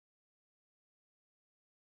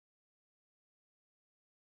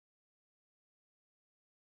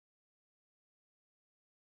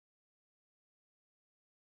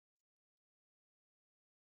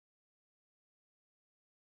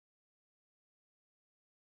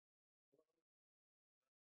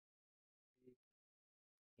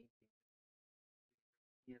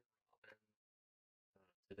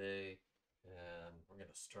today, and we're going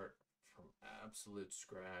to start from absolute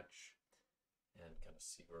scratch and kind of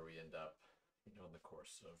see where we end up, in the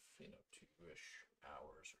course of, 2-ish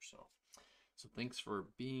hours or so. So thanks for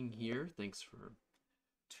being here. Thanks for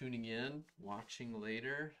tuning in, watching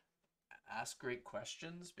later. Ask great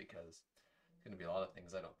questions because it's going to be a lot of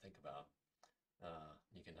things I don't think about.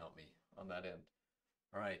 You can help me on that end.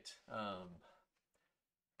 All right.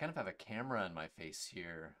 Kind of have a camera in my face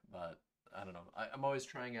here, but I don't know. I'm always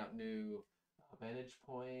trying out new vantage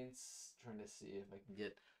points, trying to see if I can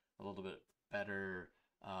get a little bit better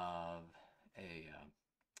of a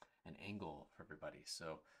an angle for everybody.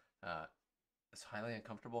 So uh, it's highly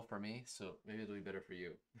uncomfortable for me, so maybe it'll be better for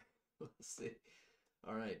you. Let's see.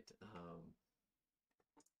 All right.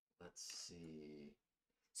 Let's see.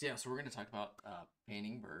 So yeah, so we're going to talk about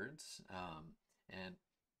painting birds, and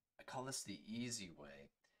I call this the easy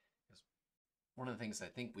way. One of the things I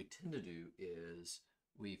think we tend to do is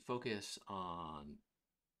we focus on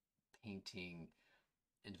painting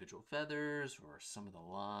individual feathers or some of the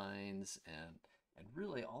lines, and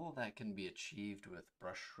really all of that can be achieved with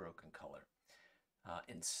brushstroke and color.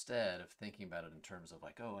 Instead of thinking about it in terms of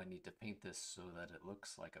like, oh, I need to paint this so that it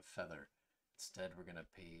looks like a feather. Instead, we're going to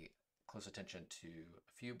pay close attention to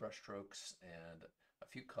a few brushstrokes and a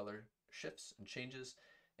few color shifts and changes,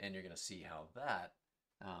 and you're going to see how that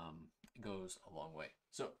goes a long way.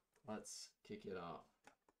 So let's kick it off.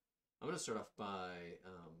 I'm going to start off by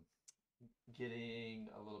getting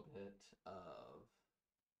a little bit of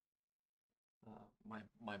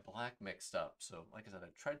my black mixed up. So like I said, I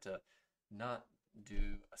tried to not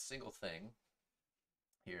do a single thing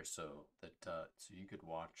here so that so you could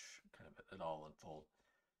watch kind of it all unfold.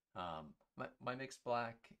 My mixed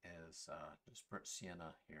black is just burnt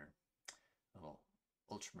sienna here, a little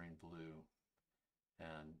ultramarine blue,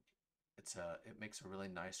 and it makes a really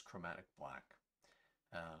nice chromatic black.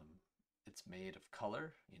 It's made of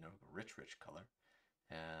color, rich color,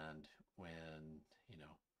 and when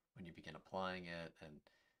you begin applying it and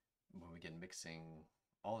when we begin mixing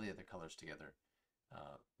all the other colors together,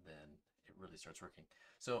 then it really starts working.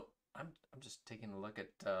 So I'm just taking a look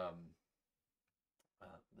at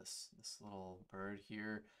this little bird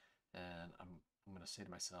here, and I'm gonna say to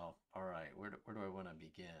myself, all right, where do I want to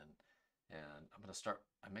begin? And I'm gonna start.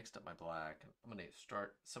 I mixed up my black. I'm gonna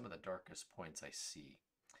start some of the darkest points I see.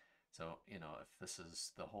 So if this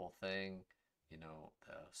is the whole thing,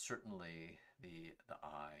 certainly the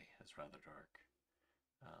eye is rather dark,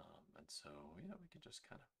 and so we could just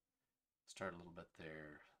kind of start a little bit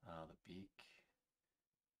there. The beak,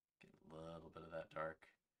 get a little bit of that dark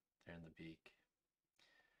there in the beak.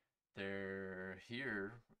 There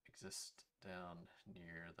here exists down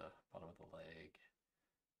near the bottom of the leg,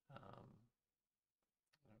 um,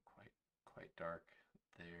 quite dark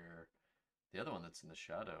there. The other one that's in the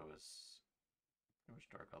shadow is pretty much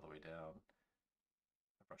dark all the way down.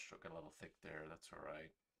 The brush stroke got a little thick there. That's all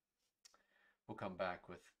right. We'll come back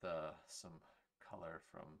with some color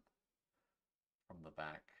from the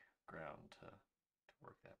background to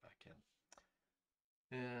work that back in.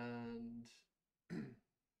 And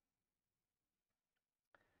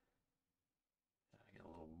I get a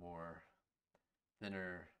little more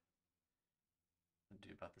thinner. Do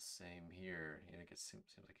about the same here. It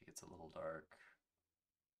seems like it gets a little dark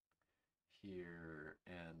here,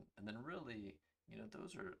 and then really,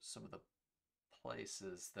 those are some of the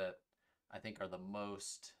places that I think are the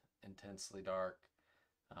most intensely dark,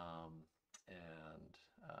 and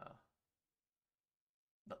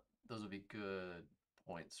those would be good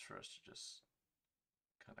points for us to just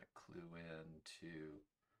kind of clue into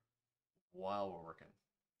while we're working.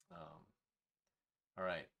 All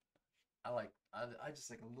right. I just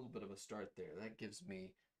like a little bit of a start there. That gives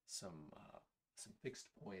me some fixed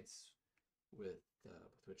points with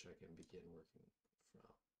which I can begin working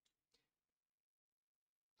from.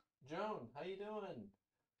 Joan, how you doing?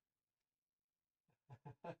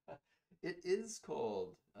 It is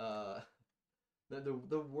cold.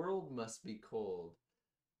 The world must be cold.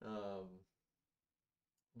 Um,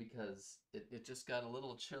 because it just got a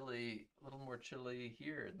little chilly, a little more chilly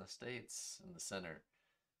here in the States, in the center.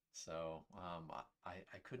 So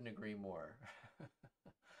I couldn't agree more.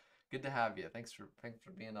 Good to have you. Thanks for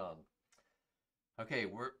being on. Okay,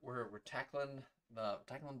 we're tackling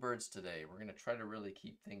birds today. We're gonna try to really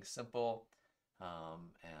keep things simple,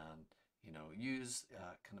 and use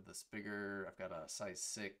kind of this bigger. I've got a size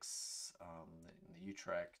 6 in the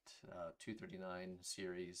Utrecht 239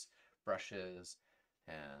 series brushes,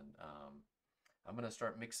 and I'm gonna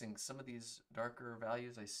start mixing some of these darker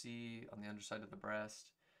values I see on the underside of the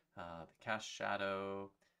breast, the cast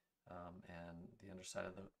shadow, and the underside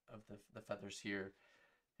of the feathers here.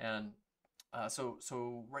 And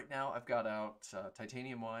so right now I've got out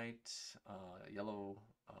titanium white, yellow,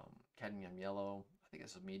 cadmium yellow, I think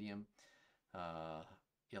it's a medium, uh,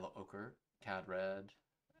 yellow ochre, cad red,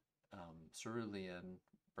 cerulean,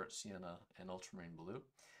 burnt sienna, and ultramarine blue.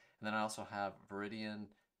 And then I also have viridian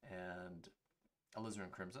and alizarin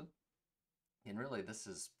crimson. And really, this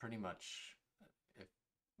is pretty much if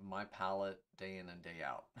my palette day in and day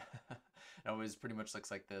out. It always pretty much looks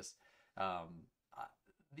like this. I,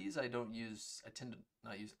 these I don't use, I tend to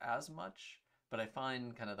not use as much, but I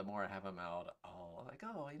find kind of the more I have them out, I'll like,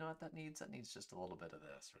 oh, you know what, that needs just a little bit of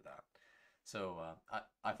this or that. So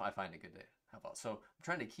I find a good to have all. So I'm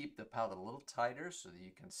trying to keep the palette a little tighter so that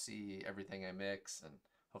you can see everything I mix, and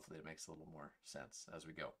hopefully it makes a little more sense as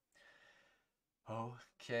we go.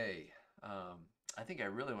 Okay, I think I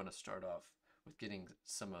really want to start off with getting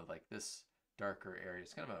some of like this darker area.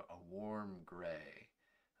 It's kind of a warm gray,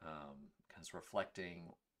 kind of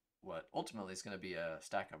reflecting what ultimately is going to be a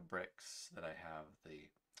stack of bricks that I have the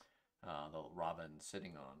robin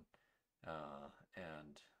sitting on,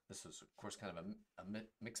 and this is of course kind of a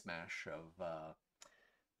mix mash of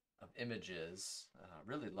images.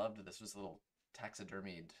 Really loved this. This was a little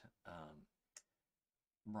taxidermied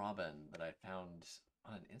robin that I found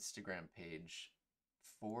on an Instagram page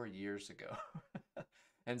 4 years ago,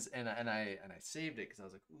 and I saved it because I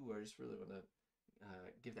was like, ooh, I just really want to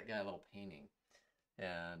give that guy a little painting,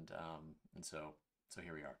 and so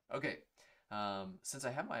here we are. Okay, since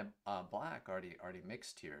I have my black already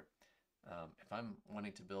mixed here, if I'm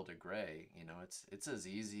wanting to build a gray, you know, it's as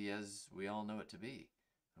easy as we all know it to be.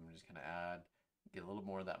 I'm just gonna get a little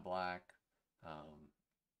more of that black,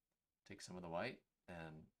 take some of the white,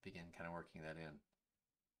 and begin kind of working that in.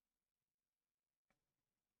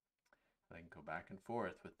 I can go back and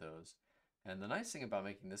forth with those. And the nice thing about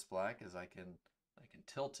making this black is I can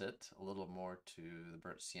tilt it a little more to the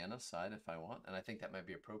burnt sienna side if I want, and I think that might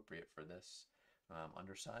be appropriate for this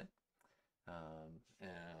underside. And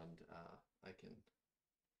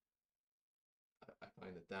I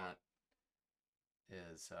find that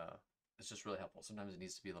is it's just really helpful. Sometimes it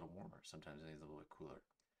needs to be a little warmer. Sometimes it needs a little cooler.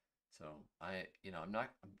 So I'm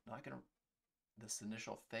not gonna, this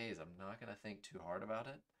initial phase, I'm not gonna think too hard about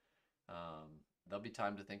it. There'll be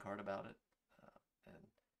time to think hard about it,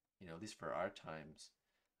 and at least for our times,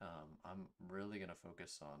 I'm really gonna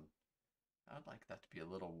focus on. I'd like that to be a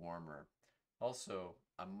little warmer. Also,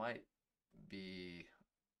 I might be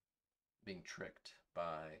being tricked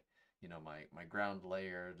by my ground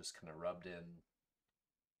layer, just kind of rubbed in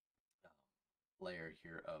layer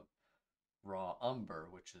here of raw umber,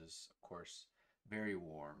 which is of course very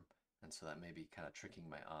warm, and so that may be kind of tricking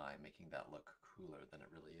my eye, making that look cooler than it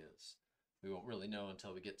really is. We won't really know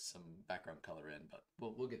until we get some background color in, but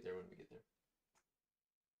we'll get there when we get there.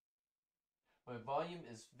 My volume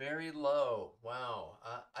is very low. Wow.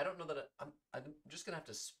 I don't know that I'm just gonna have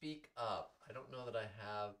to speak up. I don't know that I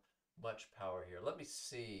have much power here. Let me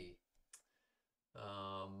see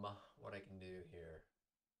what I can do here.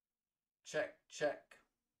 Check, check.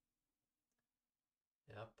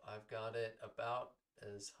 Yep, I've got it about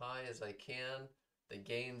as high as I can. The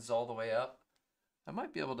gain's all the way up. I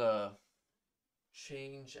might be able to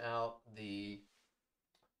change out the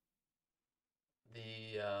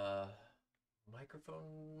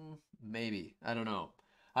microphone, maybe. I don't know.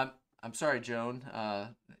 I'm sorry, Joan.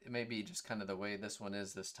 It may be just kind of the way this one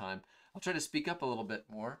is this time. I'll try to speak up a little bit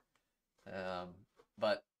more,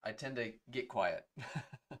 but I tend to get quiet.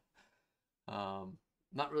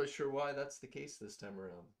 Not really sure why that's the case this time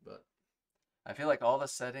around, but I feel like all the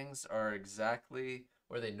settings are exactly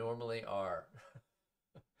where they normally are.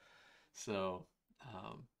 So,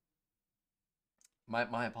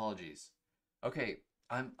 my apologies. Okay,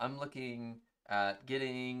 I'm looking at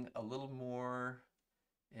getting a little more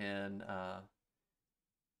in kind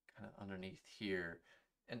of underneath here,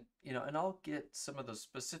 and and I'll get some of those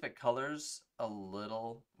specific colors a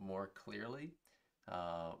little more clearly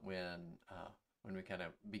when we kind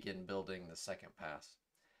of begin building the second pass.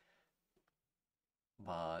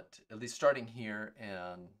 But at least starting here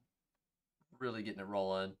and really getting it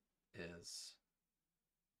rolling is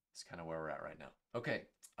kind of where we're at right now. Okay,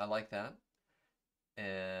 I like that.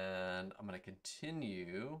 And I'm going to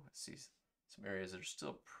continue. See some areas that are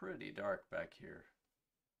still pretty dark back here.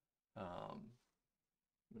 I'm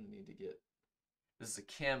going to need to get, this is a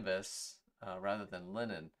canvas rather than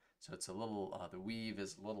linen, so it's a little, the weave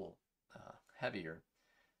is a little heavier,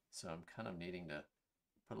 so I'm kind of needing to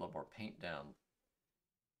put a little more paint down.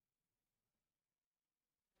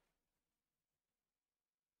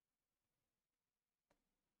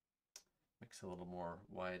 Mix a little more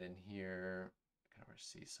white in here, kind of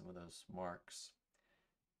see some of those marks.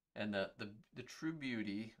 And the true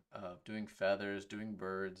beauty of doing feathers, doing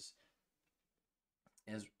birds,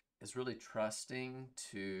 is is really trusting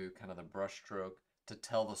to kind of the brushstroke to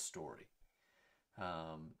tell the story.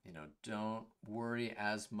 Don't worry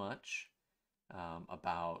as much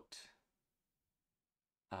about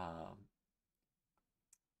um,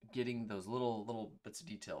 getting those little bits of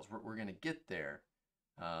details. We're gonna get there,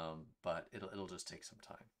 but it'll just take some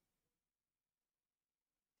time.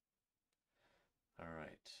 All right.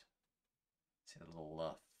 See the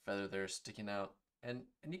little feather there sticking out, and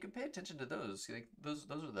you can pay attention to those. Like those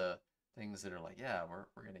are the things that are like, yeah,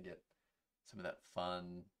 we're gonna get some of that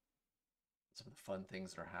fun, some of the fun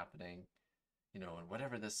things that are happening, and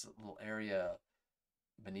whatever this little area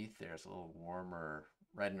beneath there is a little warmer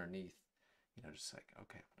right underneath, just like,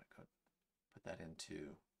 okay, I'm gonna go put that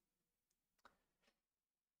into.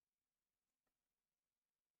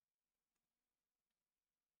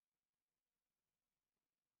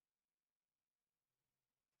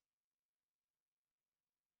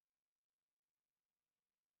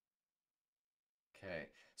 Okay,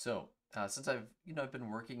 so since I've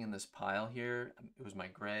been working in this pile here, it was my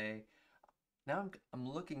gray. Now I'm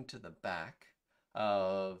looking to the back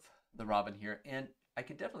of the robin here, and I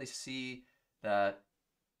can definitely see that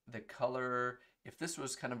the color, if this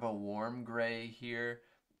was kind of a warm gray here,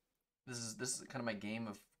 this is kind of my game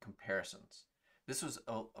of comparisons. This was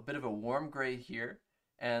a bit of a warm gray here,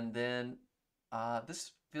 and then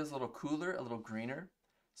this feels a little cooler, a little greener.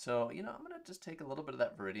 So, I'm gonna just take a little bit of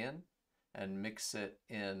that viridian and mix it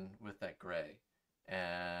in with that gray,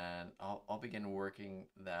 and I'll begin working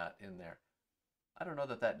that in there. I don't know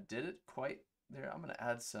that that did it quite there. I'm gonna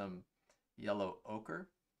add some yellow ochre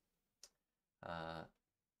uh,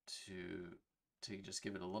 to just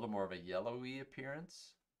give it a little more of a yellowy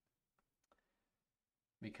appearance,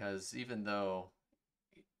 because even though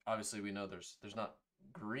obviously we know there's not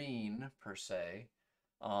green per se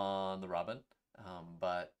on the robin,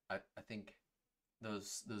 but I think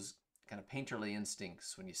those kind of painterly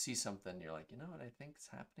instincts, when you see something, you're like, you know what I think is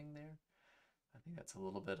happening there? I think that's a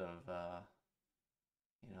little bit of a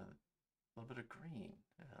little bit of green.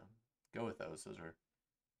 Go with those.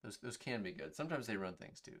 Those can be good. Sometimes they run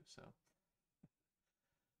things too. So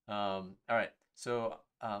all right. So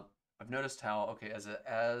I've noticed how, okay, as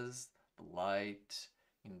the light,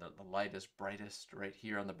 the light is brightest right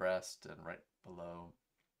here on the breast and right below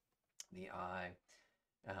the eye.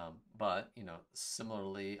 But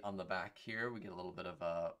similarly on the back here, we get a little bit of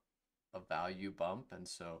a value bump, and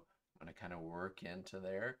so I'm going to kind of work into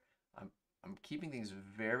there. I'm keeping things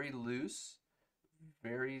very loose,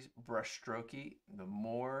 very brush strokey. The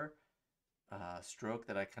more stroke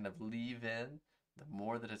that I kind of leave in, the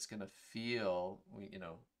more that it's going to feel.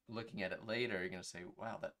 Looking at it later, you're going to say,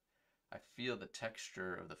 wow, that I feel the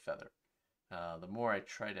texture of the feather. The more I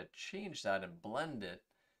try to change that and blend it,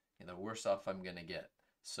 the worse off I'm going to get.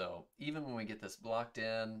 So even when we get this blocked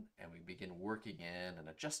in and we begin working in and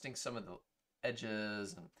adjusting some of the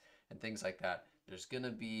edges and things like that, there's going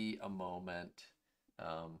to be a moment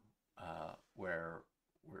where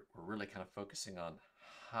we're really kind of focusing on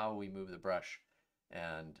how we move the brush.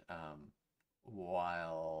 And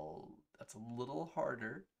while that's a little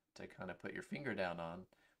harder to kind of put your finger down on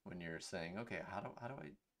when you're saying, okay, how do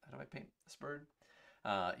I paint this bird?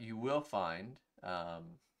 You will find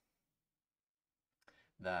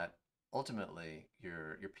that ultimately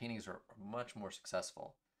your paintings are much more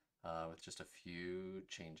successful with just a few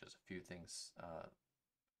changes, a few things,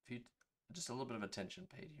 just a little bit of attention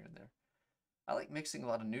paid here and there. I like mixing a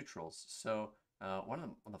lot of neutrals. So one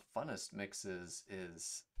of the funnest mixes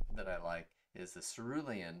is that I like is the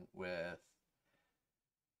cerulean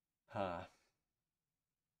uh,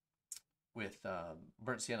 with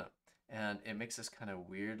burnt sienna, and it makes this kind of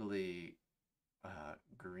weirdly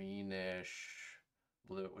greenish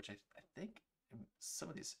blue, which I think in some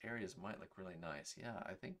of these areas might look really nice. Yeah,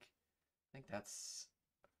 I think that's,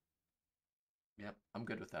 yep, I'm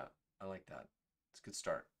good with that. I like that. It's a good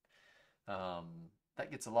start. That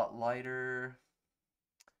gets a lot lighter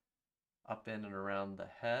up in and around the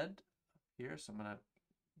head here, so I'm gonna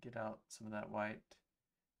get out some of that white,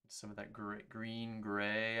 some of that green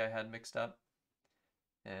gray I had mixed up,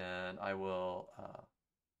 and I will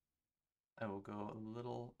go a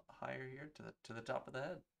little higher here to the top of the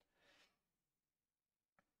head.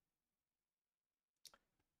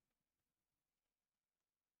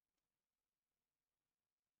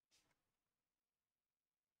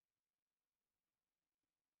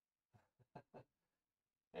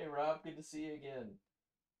 Hey Rob, good to see you again.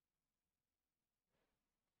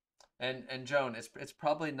 And Joan, it's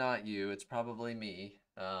probably not you. It's probably me.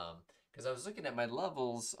 Because I was looking at my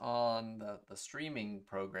levels on the streaming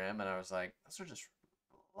program and I was like, those are just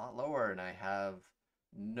a lot lower and I have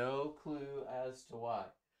no clue as to why.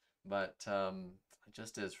 But it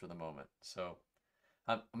just is for the moment. So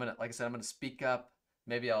I'm gonna, like I said, I'm gonna speak up.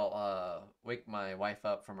 Maybe I'll wake my wife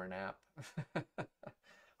up from her nap.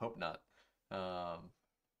 Hope not. Um,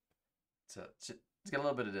 it's got a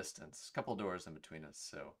little bit of distance, a couple doors in between us.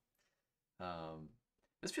 So um,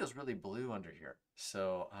 this feels really blue under here.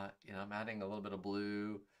 So I'm adding a little bit of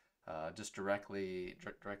blue just directly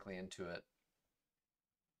into it.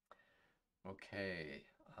 Okay,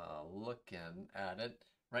 looking at it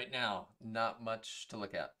right now. Not much to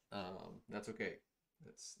look at. That's okay.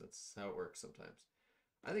 That's how it works sometimes.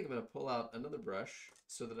 I think I'm going to pull out another brush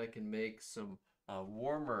so that I can make some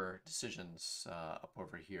warmer decisions up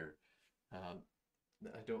over here. Um,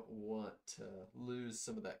 I don't want to lose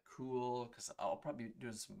some of that cool because I'll probably be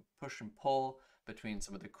doing some push and pull between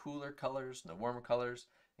some of the cooler colors and the warmer colors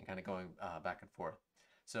and kind of going back and forth.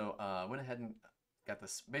 So I went ahead and got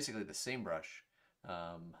this basically the same brush,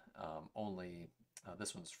 only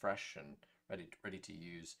this one's fresh and ready to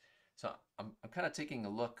use. So I'm kind of taking a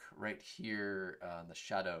look right here in the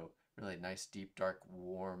shadow, really nice, deep, dark,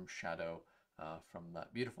 warm shadow from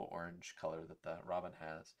that beautiful orange color that the robin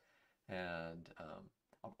has. And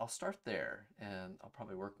I'll start there and I'll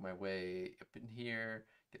probably work my way up in here,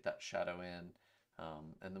 get that shadow in,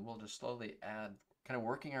 and then we'll just slowly add, kind of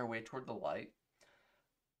working our way toward the light.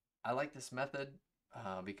 I like this method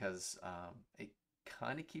because it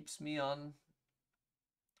kind of keeps me on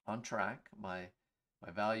track. My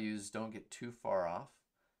values don't get too far off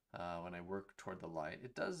when I work toward the light.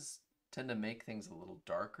 It does tend to make things a little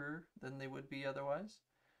darker than they would be otherwise,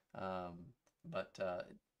 but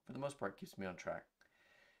for the most part, keeps me on track.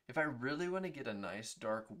 If I really want to get a nice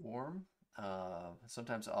dark warm,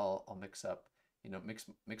 sometimes I'll mix up,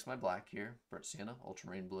 mix my black here, burnt sienna,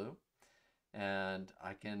 ultramarine blue, and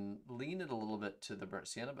I can lean it a little bit to the burnt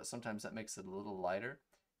sienna, but sometimes that makes it a little lighter.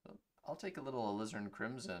 I'll take a little alizarin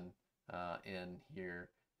crimson in here,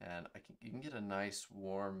 and you can get a nice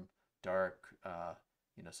warm dark,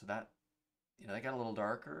 so that they got a little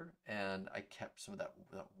darker, and I kept some of that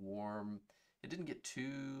warm. It didn't get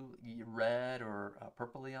too red or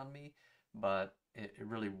purpley on me, but it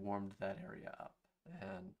really warmed that area up,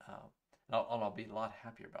 and I'll be a lot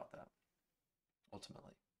happier about that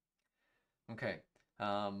ultimately. Okay,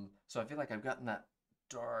 so I feel like I've gotten that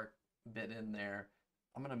dark bit in there.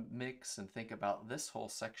 I'm gonna mix and think about this whole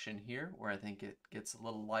section here where I think it gets a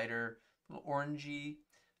little lighter, a little orangey.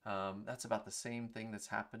 That's about the same thing that's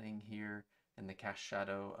happening here in the cast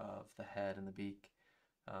shadow of the head and the beak.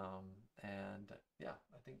 And yeah,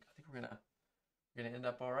 I think we're gonna end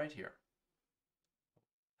up all right here.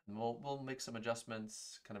 And we'll make some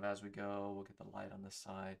adjustments kind of as we go. We'll get the light on this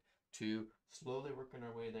side to slowly working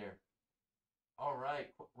our way there. All right,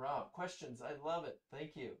 Rob, questions. I love it.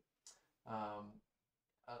 Thank you. Um,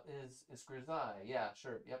 is grisaille? Yeah,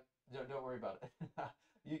 sure. Yep. Don't worry about it.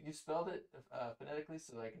 You spelled it phonetically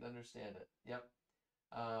so that I can understand it. Yep.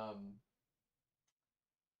 Um,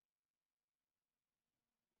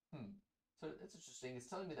 hmm. So it's interesting. It's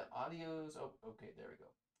telling me that audio's. Oh, okay. There we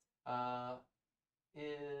go.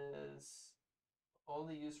 Is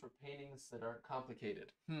only used for paintings that aren't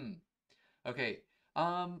complicated. Hmm. Okay.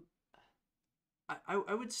 Um,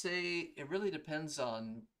 I would say it really depends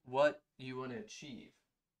on what you want to achieve.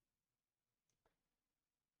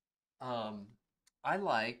 Um, I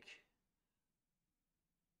like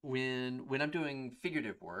when I'm doing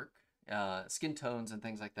figurative work, skin tones and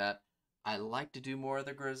things like that. I like to do more of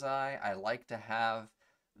the grisaille. I like to have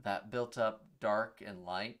that built up dark and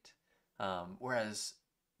light. Whereas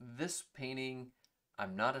this painting,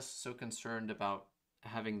 I'm not as so concerned about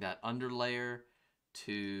having that underlayer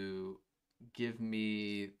to give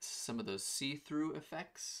me some of those see-through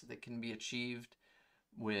effects that can be achieved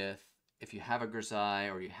with if you have a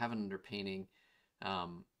grisaille or you have an underpainting.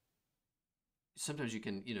 Um, Sometimes you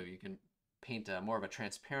can paint more of a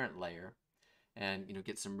transparent layer and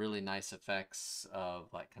get some really nice effects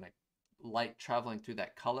of like kind of light traveling through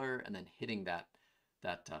that color and then hitting that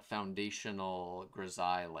foundational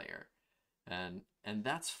grisaille layer, and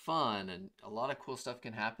that's fun and a lot of cool stuff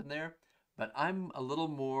can happen there. But I'm a little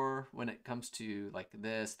more when it comes to like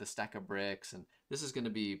the stack of bricks, and this is going to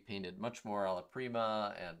be painted much more alla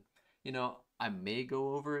prima, and I may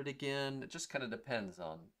go over it again. It just kind of depends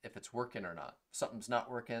on if it's working or not. If something's not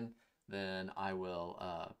working, then I will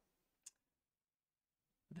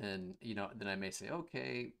then I may say,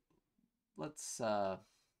 okay, let's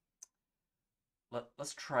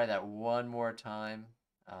let's try that one more time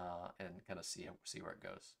and kind of see where it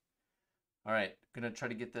goes. All right, gonna try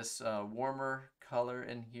to get this warmer color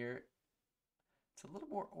in here. It's a little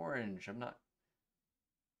more orange. I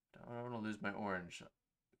don't want to lose my orange.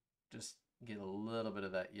 Just get a little bit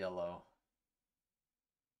of that yellow.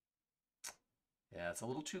 Yeah, it's a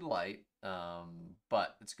little too light,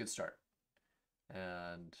 but it's a good start.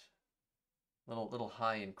 And little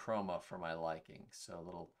high in chroma for my liking. So a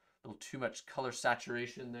little too much color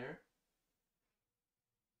saturation there.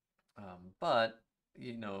 But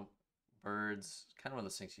you know, birds kind of one of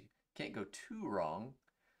those things you can't go too wrong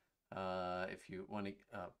if you want to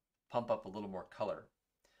pump up a little more color.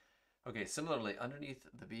 Okay, similarly underneath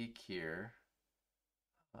the beak here,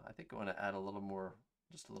 I think I want to add a little more,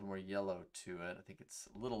 just a little more yellow to it. I think it's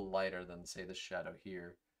a little lighter than say the shadow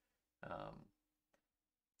here.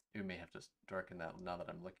 We may have to darken that now that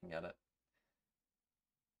I'm looking at it.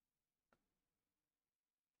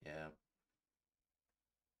 Yeah.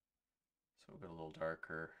 So we'll go a little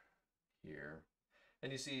darker here.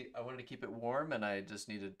 And you see, I wanted to keep it warm and I just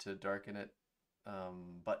needed to darken it,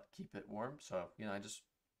 but keep it warm. So, you know,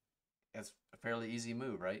 it's a fairly easy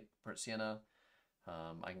move, right? Burnt sienna.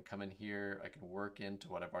 I can come in here, I can work into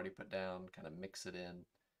what I've already put down, kind of mix it in,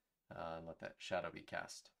 and let that shadow be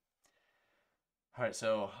cast. All right,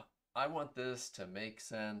 so I want this to make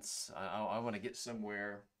sense. I want to get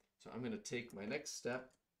somewhere. So I'm going to take my next step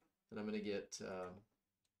and I'm going to get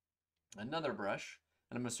another brush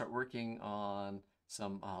and I'm going to start working on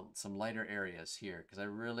some lighter areas here because I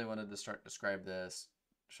really wanted to start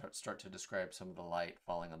to describe some of the light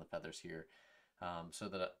falling on the feathers here, so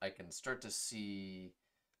that I can start to see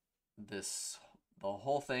the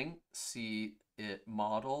whole thing, see it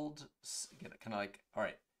modeled, kind of like, all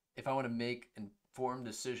right, if I want to make informed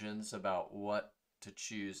decisions about what to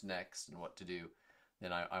choose next and what to do,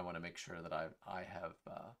 then I want to make sure that I have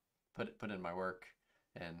put in my work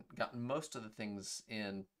and gotten most of the things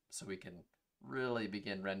in so we can really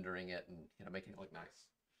begin rendering it and, you know, making it look nice.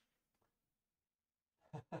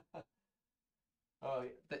 Oh,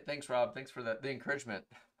 thanks, Rob. Thanks for the encouragement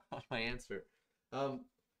on my answer. Um,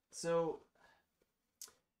 so,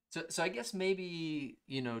 so I guess maybe,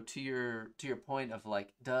 you know, to your point of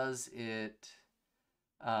like,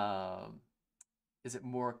 um, is it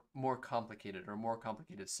more complicated or more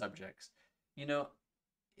complicated subjects? You know,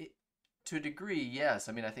 it, to a degree, yes.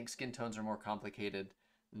 I mean, I think skin tones are more complicated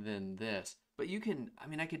than this, but you can. I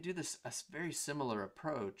mean, I could do this a very similar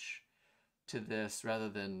approach to this rather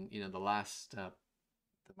than, you know, the last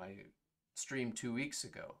my stream 2 weeks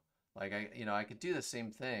ago. Like I could do the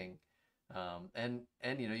same thing, and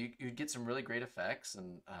you know, you'd get some really great effects,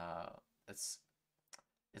 and it's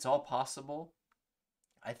it's all possible.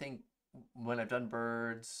 I think when I've done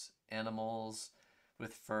birds, animals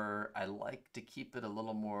with fur, I like to keep it a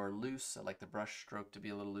little more loose. I like the brush stroke to be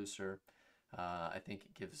a little looser. I think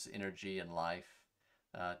it gives energy and life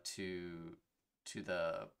to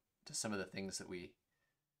the to some of the things that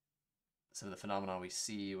some of the phenomena we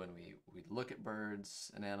see when we look at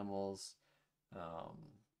birds and animals, um,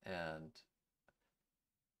 and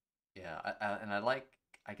yeah, and I like,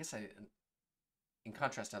 I guess in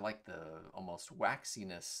contrast, I like the almost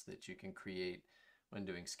waxiness that you can create when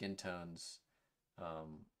doing skin tones,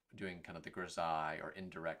 doing kind of the grisaille or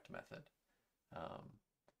indirect method. Um,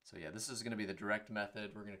 so yeah, this is going to be the direct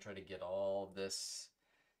method. We're going to try to get all of this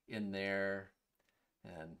in there,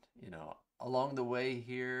 and you know, along the way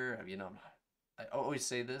here, you know, I always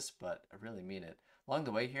say this, but I really mean it. Along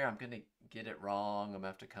the way here, I'm gonna get it wrong. I'm gonna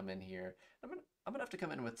have to come in here. I'm gonna have to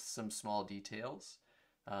come in with some small details,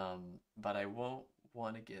 but I won't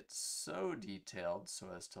want to get so detailed so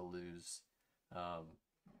as to um,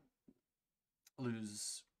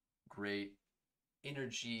 lose great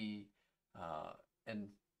energy, and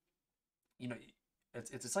you know,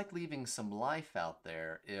 it's like leaving some life out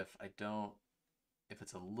there if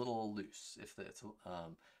it's a little loose, if it's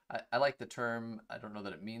I like the term, I don't know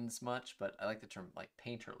that it means much, but I like the term like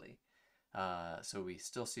painterly. So we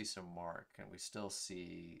still see some mark and we still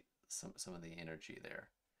see some of the energy there.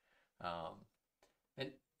 Um,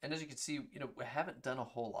 and and as you can see, you know, we haven't done a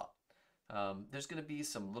whole lot. There's going to be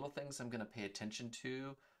some little things I'm going to pay attention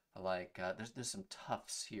to, like there's some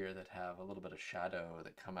tufts here that have a little bit of shadow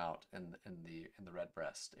that come out in the red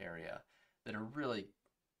breast area that are really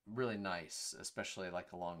nice, especially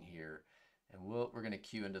like along here. And we're going to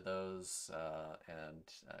cue into those, and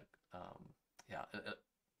yeah,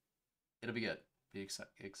 it'll be good, be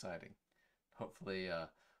exciting. Hopefully,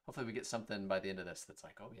 hopefully we get something by the end of this that's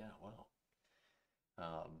like, oh yeah, well,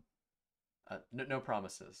 um, no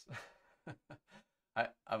promises.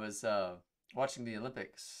 I was watching the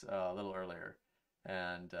Olympics a little earlier,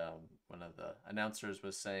 and one of the announcers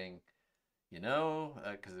was saying,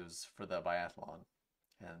 because it was for the biathlon,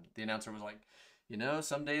 and the announcer was like,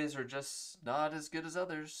 some days are just not as good as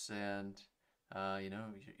others, and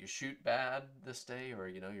you shoot bad this day, or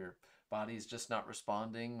your body's just not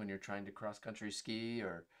responding when you're trying to cross country ski,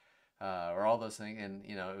 or all those things, and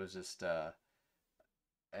it was just I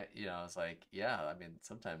was like, yeah, I mean,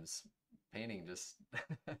 sometimes painting just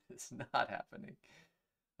is not happening.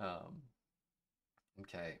 Um,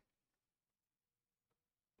 okay.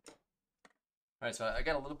 All right, so I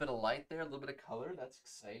got a little bit of light there, a little bit of color. That's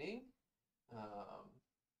exciting. Um,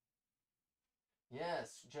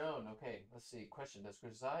 yes, Joan. Okay, let's see. Question: does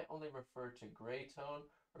grisaille only refer to gray tone,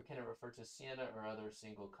 or can it refer to sienna or other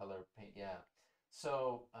single color paint? Yeah.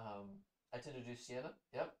 So I tend to do sienna.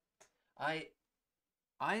 Yep. I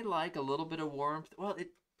I like a little bit of warmth. Well,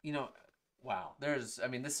 you know, wow. I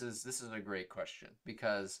mean, this is a great question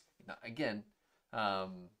because again,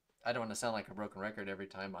 um, I don't want to sound like a broken record every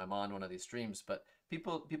time I'm on one of these streams, but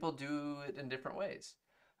people do it in different ways.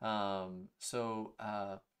 So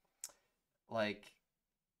like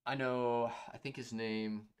I know, I think his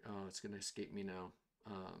name. Oh, it's gonna escape me now.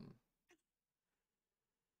 I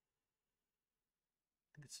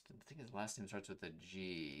think his last name starts with a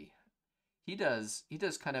G. He does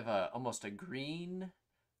kind of almost a green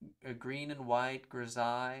and white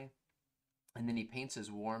grisaille, and then he paints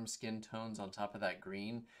his warm skin tones on top of that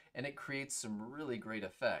green, and it creates some really great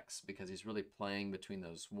effects because he's really playing between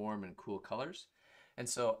those warm and cool colors. And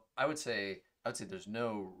so I would say there's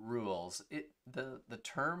no rules. The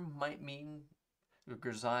term might mean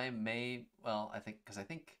grisaille may, well, I think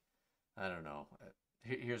I don't know.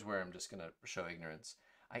 Here's where I'm just gonna show ignorance.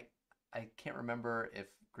 I I can't remember if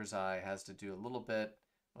grisaille has to do a little bit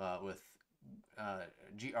with uh,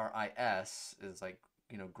 GRIS is like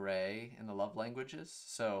gray in the love languages.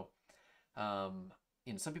 So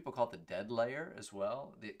some people call it the dead layer as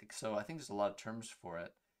well. So I think there's a lot of terms for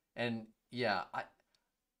it. And yeah,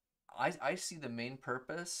 I see the main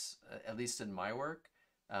purpose, at least in my work,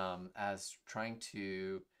 as trying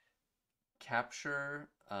to capture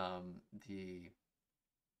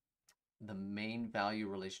the main value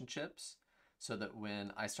relationships so that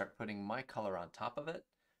when I start putting my color on top of it,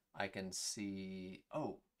 I can see,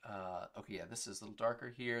 oh, okay, yeah, this is a little darker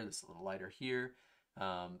here, this is a little lighter here.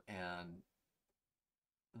 And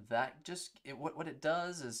that what it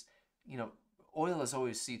does is, oil is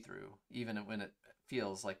always see-through, even when it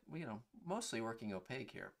feels like, mostly working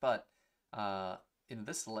opaque here. But,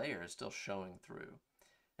 this layer is still showing through.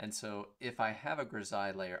 And so if I have a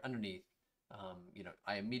grisaille layer underneath,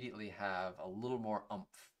 I immediately have a little more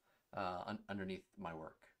oomph underneath my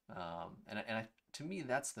work. To me,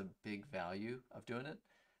 that's the big value of doing it.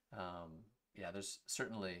 Yeah, there's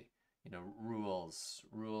certainly, rules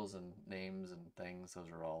and names and things. Those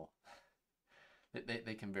are all,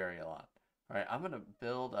 they can vary a lot. All right, I'm going to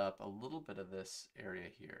build up a little bit of this area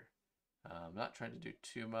here. I'm not trying to do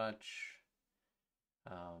too much.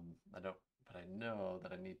 I don't, but I know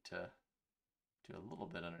that I need to do a little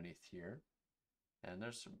bit underneath here. And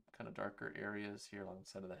there's some kind of darker areas here along the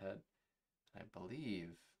side of the head. I believe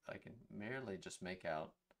I can merely just make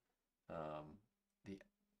out the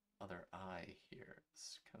other eye here.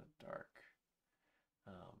 It's kind of dark.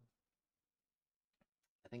 I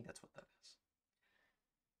think that's what that is.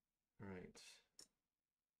 All right.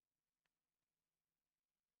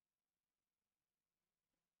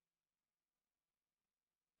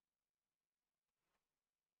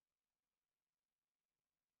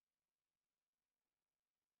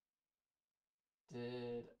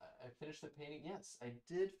 Did I finish the painting? Yes, I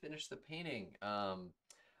did finish the painting. I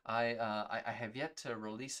have yet to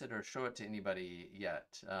release it or show it to anybody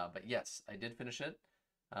yet, but yes, I did finish it.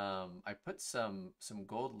 I put some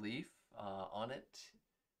gold leaf on it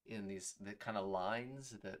in the kind of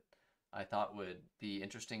lines that I thought would be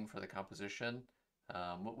interesting for the composition.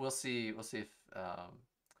 We'll see. We'll see if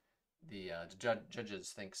the judges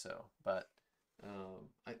think so, but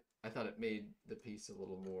I thought it made the piece a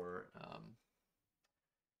little more.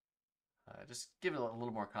 Just give it a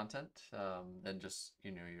little more content than just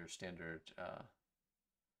your standard.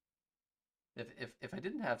 If I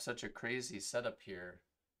didn't have such a crazy setup here,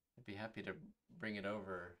 I'd be happy to bring it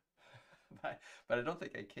over, but I don't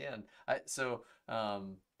think I can. So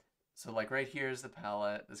like right here is the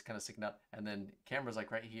palette, this kind of sticking up, and then camera's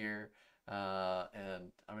like right here,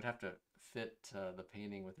 and I would have to fit the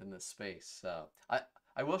painting within this space.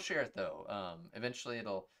 I will share it though. Eventually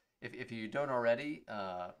it'll. If you don't already,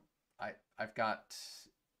 I've got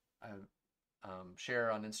I share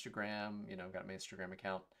on Instagram. I've got my Instagram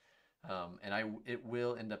account, and it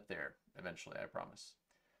will end up there eventually. I promise.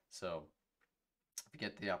 So if you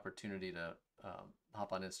get the opportunity to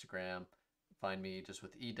hop on Instagram, find me just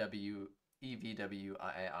with EVWII,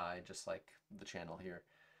 just like the channel here,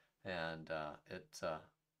 and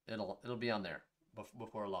it'll be on there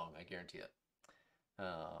before long, I guarantee it.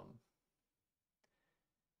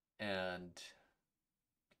 And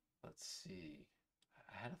let's see,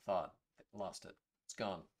 I had a thought, lost it. It's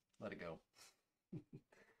gone. Let it go.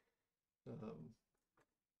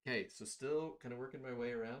 Okay, so still kind of working my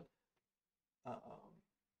way around.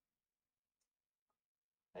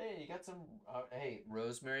 Hey, you got some. Hey,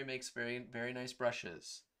 Rosemary makes very nice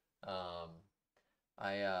brushes. Um,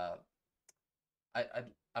 I I, I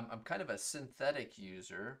I'm kind of a synthetic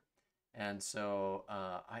user, and so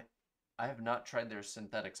I have not tried their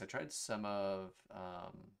synthetics. I tried some of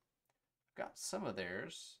got some of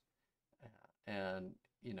theirs, and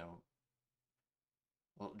you know,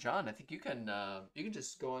 well, John, I think you can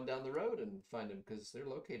just go on down the road and find them because they're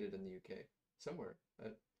located in the UK somewhere.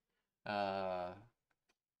 Uh,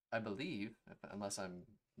 I believe, unless I'm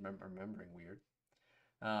remembering weird.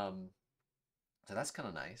 Um, so that's kind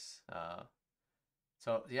of nice.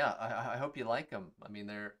 So yeah, I hope you like them. I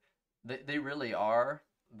mean, they really are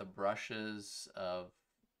the brushes of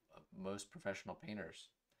most professional painters.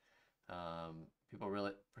 People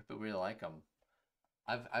really like them.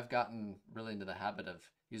 I've gotten really into the habit of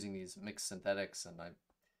using these mixed synthetics, and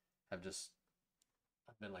I've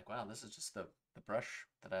been like, wow, this is just the brush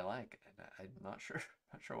that I like. And I'm not sure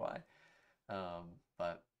not sure why,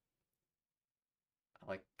 but I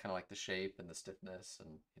like kind of like the shape and the stiffness,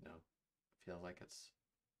 and you know, feels like it's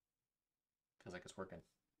working.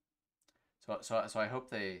 So I hope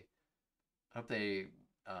they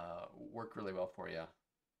work really well for you.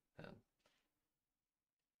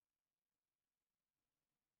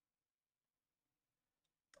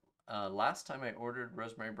 And last time I ordered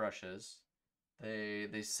rosemary brushes,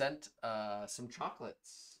 they sent some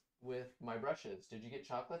chocolates with my brushes. Did you get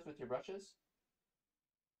chocolates with your brushes?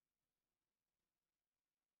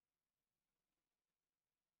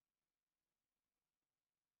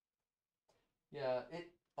 Yeah, it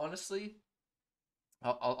honestly,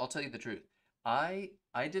 I'll tell you the truth. I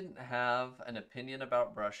didn't have an opinion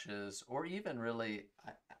about brushes, or even really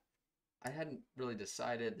I hadn't really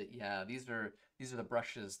decided that yeah, these are the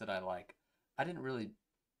brushes that I like. I didn't really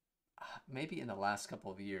maybe in the last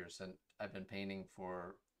couple of years, and I've been painting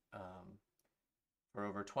for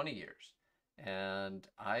over 20 years. And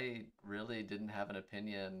I really didn't have an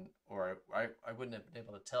opinion, or I wouldn't have been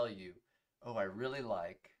able to tell you, oh, I really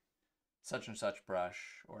like such and such brush,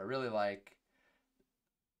 or I really like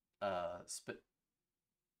sp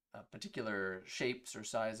particular shapes or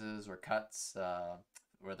sizes or cuts,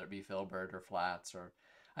 whether it be filbert or flats, or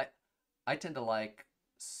I I tend to like,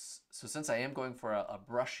 so since I am going for a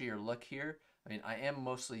brushier look here, I mean, I am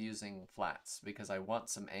mostly using flats because I want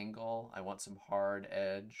some angle, I want some hard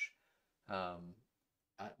edge, um,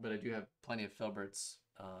 but I do have plenty of filberts,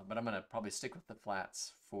 but I'm gonna probably stick with the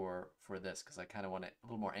flats for this because I kind of want it a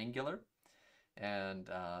little more angular, and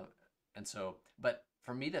but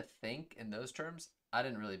for me to think in those terms, I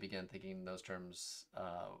didn't really begin thinking in those terms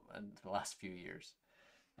in the last few years.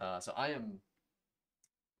 So I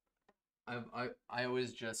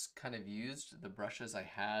always just kind of used the brushes I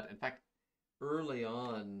had. In fact, early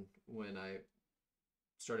on when I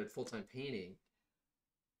started full-time painting,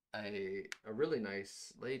 a really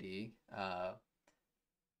nice lady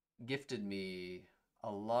gifted me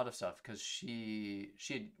a lot of stuff because she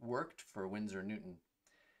had worked for Winsor Newton,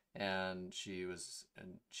 and she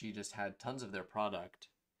just had tons of their product,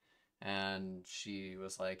 and she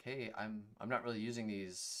was like, "Hey, I'm not really using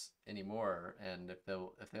these anymore, and if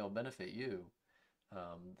they'll benefit you,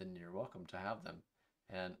 then you're welcome to have them."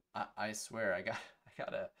 And I swear, I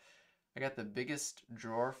got the biggest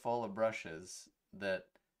drawer full of brushes that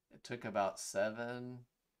it took about 7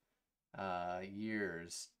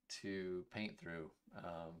 years to paint through,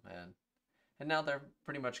 and now they're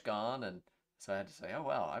pretty much gone. And so I had to say, oh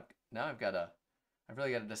wow, I've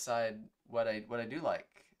really got to decide what I do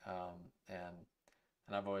like, and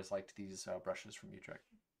I've always liked these brushes from Utrecht.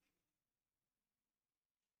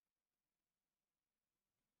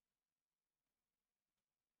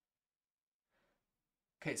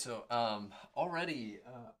 Okay, so already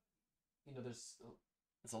you know there's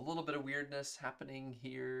a little bit of weirdness happening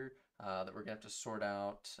here that we're gonna have to sort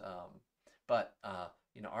out, but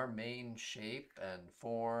you know, our main shape and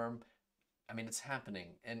form, I mean, it's happening,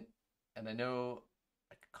 and I know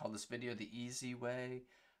I could call this video the easy way.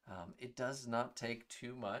 It does not take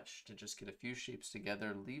too much to just get a few shapes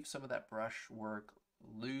together, leave some of that brush work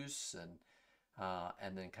loose, and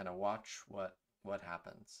then kind of watch what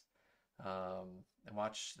happens, and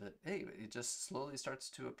watch that. Hey, it just slowly starts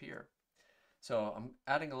to appear. So I'm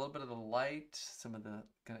adding a little bit of the light, some of the,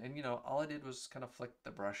 and all I did was kind of flick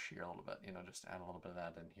the brush here a little bit, just add a little bit of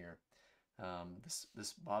that in here.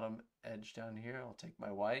 This bottom edge down here, I'll take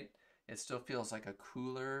my white. It still feels like a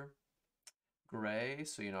cooler gray,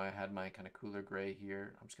 so I had my kind of cooler gray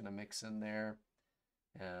here. I'm just gonna mix in there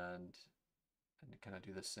and kind of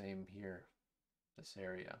do the same here, this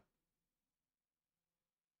area.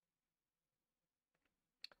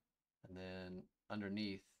 And then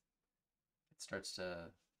underneath, it starts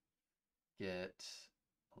to get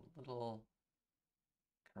a little,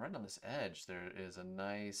 kind of right on this edge, there is a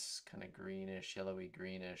nice kind of greenish, yellowy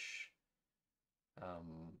greenish,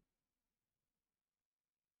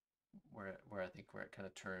 where I think where it kind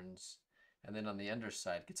of turns. And then on the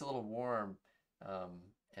underside, it gets a little warm.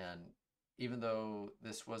 And even though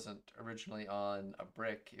this wasn't originally on a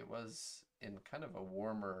brick, it was in kind of a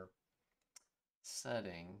warmer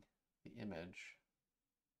setting, the image.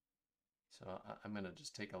 So I'm going to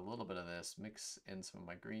just take a little bit of this, mix in some of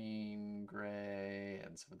my green, gray,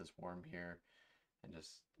 and some of this warm here, and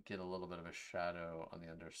just get a little bit of a shadow on the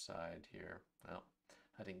underside here. Well,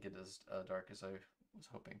 I didn't get as dark as I was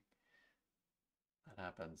hoping. That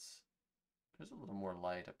happens. There's a little more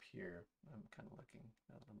light up here. I'm kind of looking,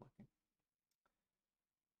 now that I'm looking.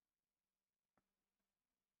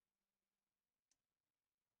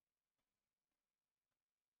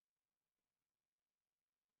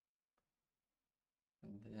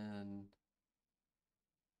 And then,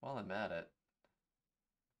 while I'm at it,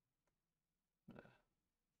 I'm gonna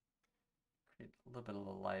create a little bit of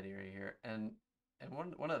a light area here. And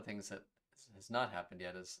one of the things that has not happened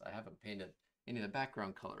yet is I haven't painted any of the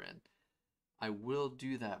background color in. I will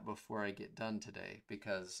do that before I get done today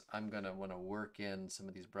because I'm gonna want to work in some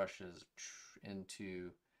of these brushes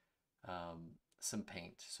into some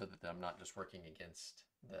paint so that I'm not just working against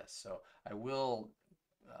this. So I will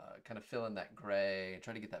kind of fill in that gray,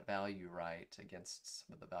 try to get that value right against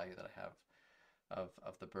some of the value that I have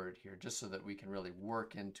of the bird here, just so that we can really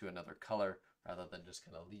work into another color rather than just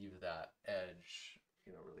kind of leave that edge,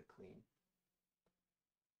 really clean.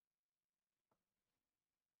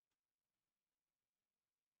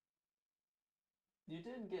 You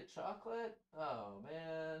didn't get chocolate? Oh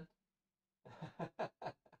man.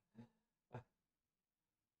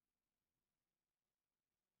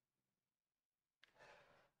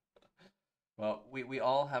 Well, we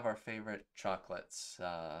all have our favorite chocolates,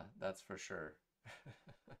 that's for sure.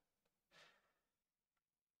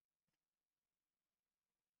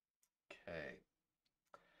 Okay.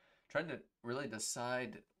 Trying to really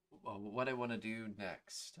decide what I want to do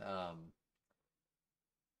next. I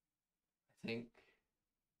think,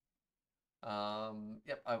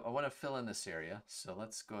 yep, I want to fill in this area. So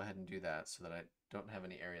let's go ahead and do that so that I don't have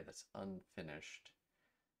any area that's unfinished.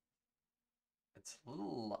 It's a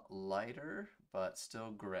little lighter, but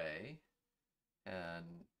still gray.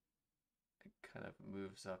 And it kind of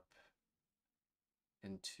moves up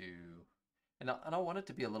into, and I want it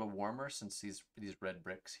to be a little warmer since these red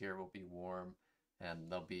bricks here will be warm and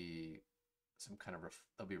there'll be some kind of,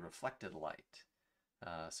 there'll be reflected light.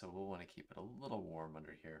 So we'll want to keep it a little warm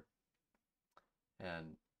under here.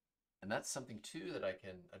 And that's something too that I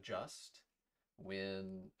can adjust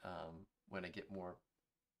when I get more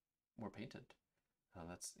painted.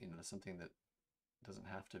 That's that's something that doesn't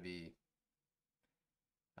have to be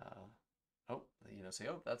oh, say,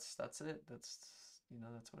 oh, that's it, that's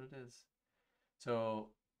that's what it is. So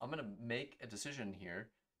I'm gonna make a decision here.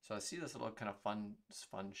 So I see this little kind of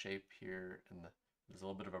fun shape here, and there's a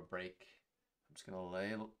little bit of a break. I'm just gonna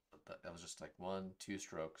lay, that was just like 1-2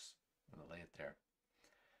 strokes. I'm gonna lay it there.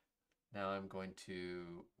 Now I'm going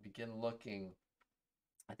to begin looking.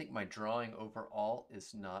 I think my drawing overall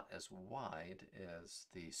is not as wide as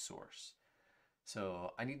the source.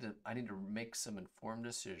 So I need to make some informed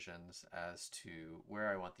decisions as to where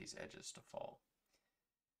I want these edges to fall.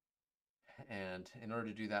 And in order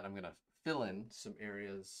to do that, I'm going to fill in some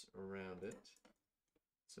areas around it.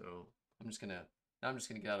 So I'm just gonna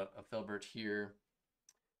get out a filbert here,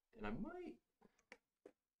 and I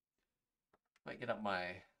might get up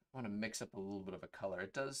I want to mix up a little bit of a color.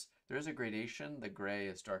 There is a gradation. The gray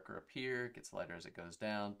is darker up here, gets lighter as it goes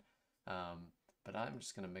down. But I'm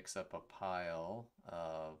just going to mix up a pile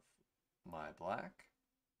of my black.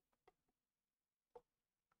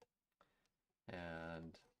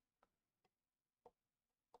 And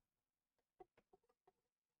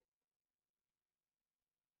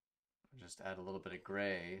just add a little bit of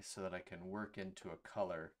gray so that I can work into a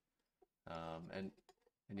color.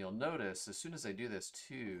 And you'll notice as soon as I do this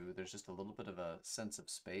too, there's just a little bit of a sense of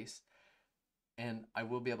space. And I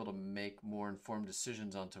will be able to make more informed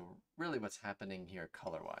decisions onto really what's happening here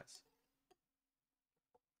color-wise.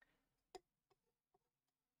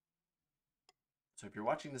 So if you're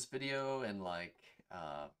watching this video in like,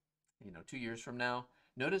 2 years from now,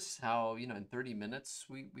 notice how, in 30 minutes,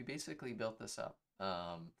 we basically built this up.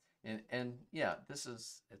 And yeah,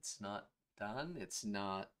 it's not done.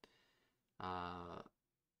 Uh,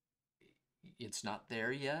 it's not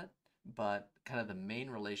there yet, but kind of the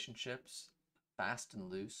main relationships, fast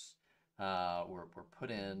and loose, were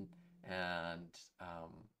put in, and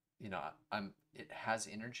it has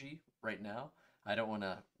energy right now. I don't want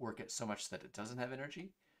to work it so much that it doesn't have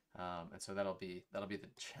energy, and so that'll be the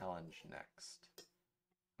challenge next.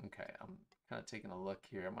 Okay, I'm kind of taking a look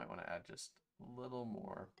here. I might want to add just a little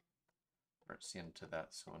more Bertzian to that,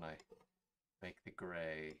 so when I make the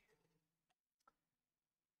gray,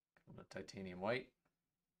 the titanium white.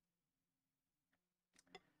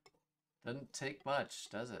 Doesn't take much,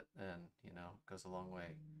 does it? And, goes a long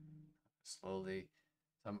way. Slowly.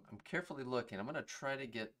 So I'm carefully looking. I'm going to try to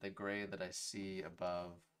get the gray that I see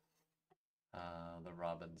above the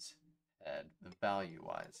robin's head, the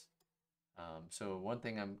value-wise. So one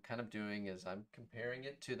thing I'm kind of doing is I'm comparing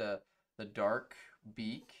it to the dark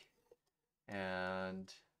beak,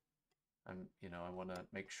 and I want to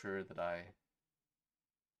make sure that I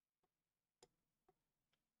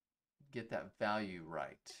get that value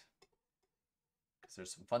right.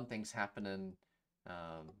 There's some fun things happening.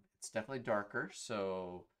 It's definitely darker,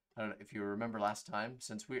 so I don't know if you remember last time,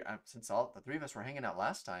 since all the three of us were hanging out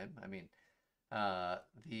last time. I mean, if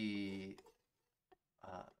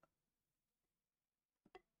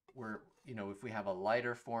we have a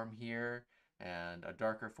lighter form here and a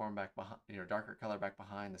darker form back behind, darker color back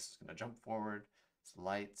behind, this is going to jump forward. So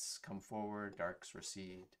lights come forward, darks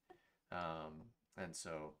recede, and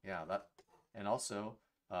so yeah, and also.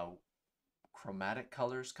 Chromatic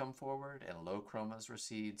colors come forward and low chromas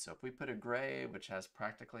recede. So if we put a gray, which has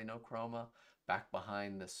practically no chroma, back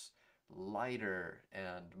behind this lighter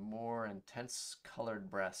and more intense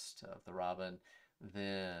colored breast of the robin,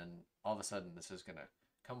 then all of a sudden this is going to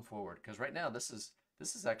come forward. Because right now this is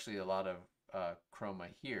actually a lot of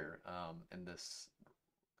chroma here in this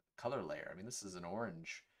color layer. I mean, this is an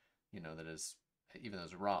orange, that is, even though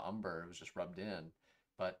it's raw umber, it was just rubbed in,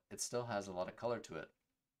 but it still has a lot of color to it.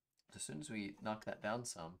 As soon as we knock that down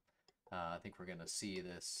some, I think we're going to see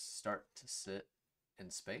this start to sit in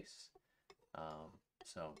space.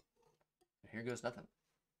 So here goes nothing.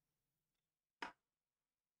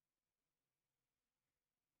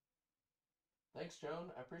 Thanks, Joan.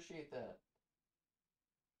 I appreciate that.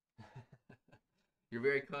 You're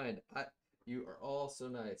very kind. You are all so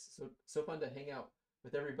nice. So fun to hang out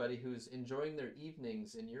with everybody who's enjoying their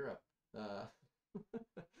evenings in Europe.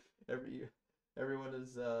 Everyone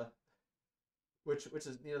is which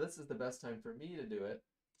is this is the best time for me to do it.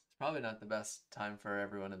 It's probably not the best time for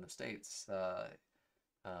everyone in the States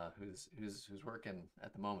who's working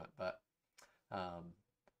at the moment. But all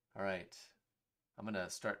right, I'm gonna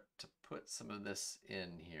start to put some of this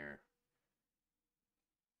in here,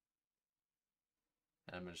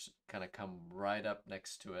 and I'm gonna just kind of come right up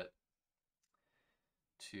next to it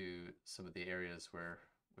to some of the areas where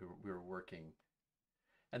we were working.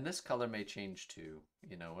 And this color may change too,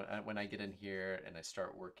 when I get in here and I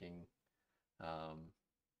start working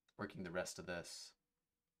the rest of this.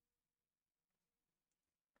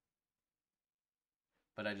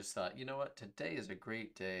 But I just thought, you know what, today is a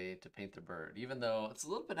great day to paint the bird. Even though it's a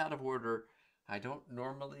little bit out of order, I don't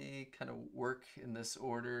normally kind of work in this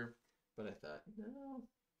order, but I thought, no,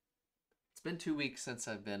 it's been 2 weeks since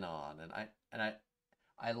I've been on, and I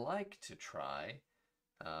like to try.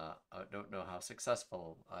 I don't know how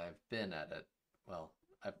successful I've been at it. Well,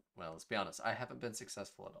 let's be honest, I haven't been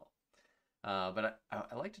successful at all. But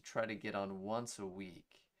I like to try to get on once a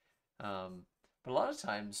week. But a lot of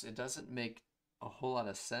times it doesn't make a whole lot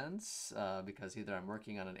of sense because either I'm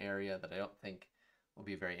working on an area that I don't think will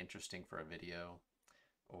be very interesting for a video,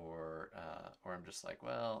 or I'm just like,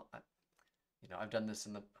 well, I've done this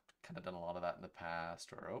kind of done a lot of that in the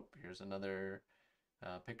past, or oh, here's another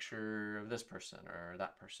picture of this person or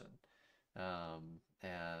that person,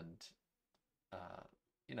 and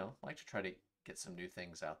like to try to get some new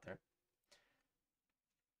things out there.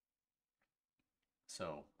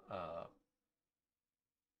 So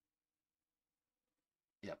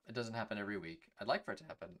yeah, it doesn't happen every week. I'd like for it to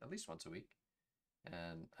happen at least once a week,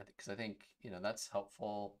 and because I think that's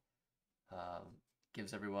helpful.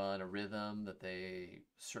 Gives everyone a rhythm that they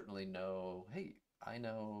certainly know. Hey, I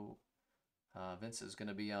know Vince is going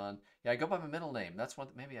to be on. Yeah, I go by my middle name. That's one.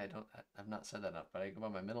 Maybe I've not said that enough, but I go by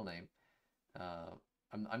my middle name.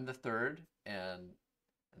 I'm the third, and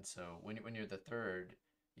so when you're the third,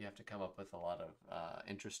 you have to come up with a lot of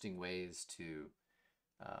interesting ways to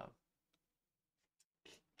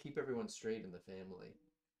keep everyone straight in the family.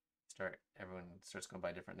 Everyone starts going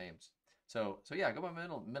by different names. So yeah, go by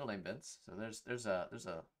middle name, Vince. So there's a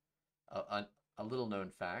little known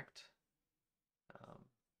fact, um,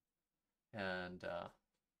 and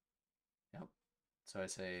yep. So I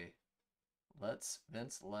say,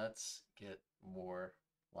 Vince, let's get more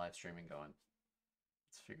live streaming going.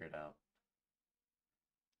 Let's figure it out.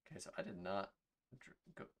 Okay, so I did not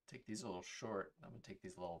take these a little short. I'm gonna take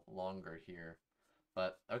these a little longer here.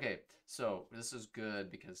 But okay, so this is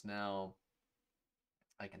good because now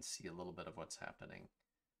I can see a little bit of what's happening.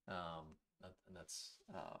 And that's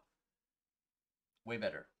way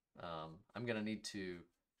better. I'm gonna need to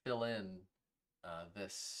fill in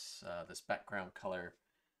this background color.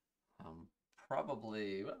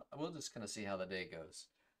 Probably, well, we'll just kind of see how the day goes.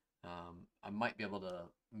 I might be able to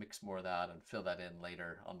mix more of that and fill that in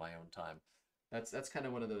later on my own time. That's kind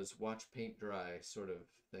of one of those watch paint dry sort of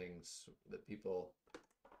things that people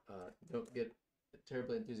don't get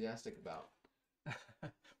terribly enthusiastic about.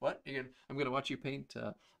 What? I'm gonna watch you paint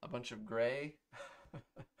a bunch of gray,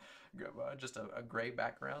 just a gray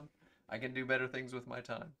background. I can do better things with my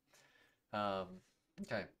time.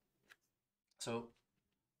 Okay. So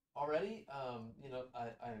already,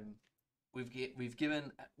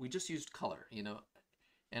 we just used color,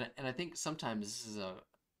 and I think sometimes this is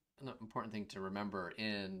an important thing to remember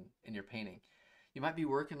in your painting. You might be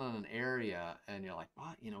working on an area and you're like,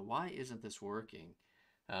 why isn't this working?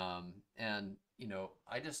 And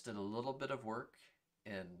I just did a little bit of work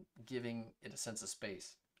in giving it a sense of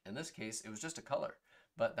space. In this case, it was just a color,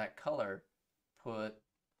 but that color put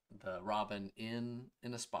the robin in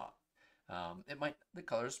a spot. The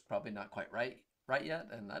color's probably not quite right yet,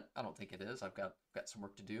 and I don't think it is. I've got some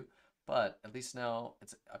work to do, but at least now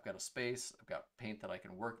I've got a space. I've got paint that I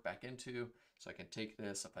can work back into, so I can take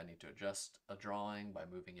this if I need to adjust a drawing by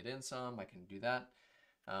moving it in some. I can do that.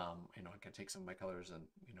 I can take some of my colors and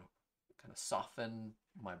kind of soften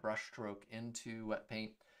my brush stroke into wet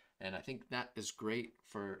paint, and I think that is great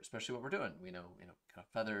for especially what we're doing. Kind of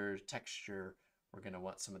feathers, texture. We're going to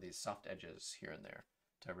want some of these soft edges here and there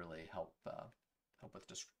to really help with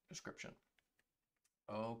description.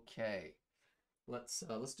 Okay, let's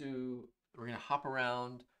do. We're gonna hop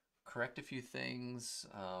around, correct a few things,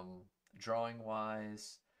 drawing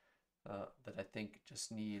wise, that I think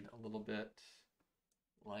just need a little bit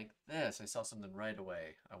like this. I saw something right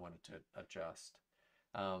away I wanted to adjust.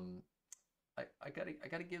 I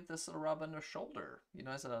gotta give this little robin a shoulder.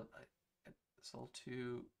 It's a little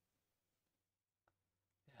too,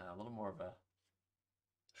 yeah, a little more of a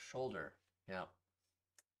shoulder. Yeah.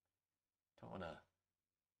 Don't want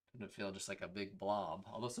to feel just like a big blob.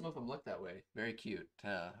 Although some of them look that way. Very cute.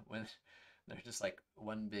 When they're just like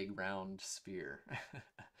one big round sphere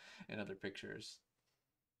in other pictures.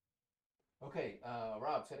 Okay,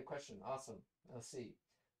 Rob's got a question. Awesome. Let's see.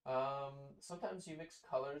 Sometimes you mix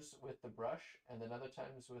colors with the brush and then other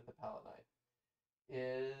times with the palette knife.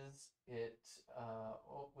 Is it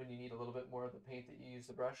when you need a little bit more of the paint that you use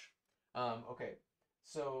the brush? Okay,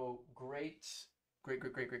 so great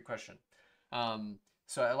question.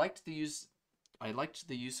 So I liked the use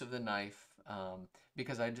of the knife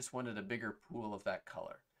because I just wanted a bigger pool of that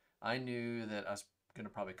color. I knew that I was going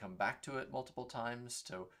to probably come back to it multiple times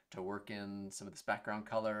to work in some of this background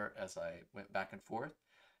color as I went back and forth,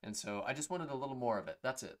 and so I just wanted a little more of it.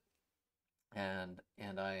 That's it. And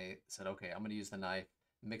I said, okay, I'm going to use the knife,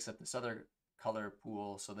 mix up this other color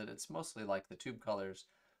pool so that it's mostly like the tube colors,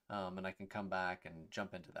 and I can come back and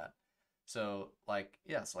jump into that. So like,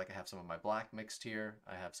 yes, like I have some of my black mixed here.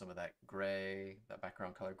 I have some of that gray, that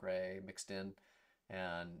background color gray mixed in,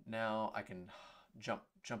 and now I can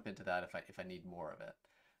jump into that if I need more of it.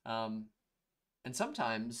 And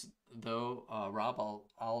sometimes though, Rob,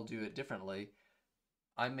 I'll do it differently.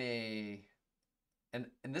 I may, and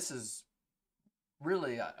this is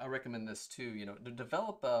really, I recommend this too, to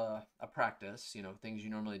develop a practice, things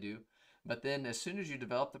you normally do, but then as soon as you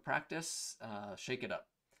develop the practice, shake it up.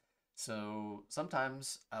 So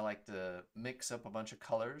sometimes I like to mix up a bunch of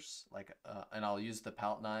colors, and I'll use the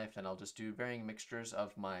palette knife and I'll just do varying mixtures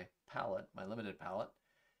of my palette, my limited palette,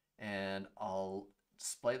 and I'll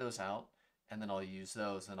display those out, and then I'll use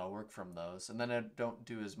those and I'll work from those, and then I don't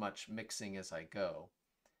do as much mixing as I go.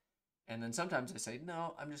 And then sometimes I say,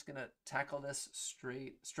 no, I'm just gonna tackle this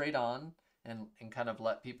straight on and kind of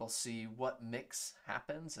let people see what mix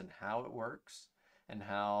happens and how it works and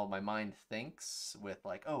how my mind thinks with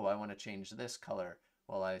like, oh, I want to change this color.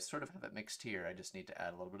 Well, I sort of have it mixed here. I just need to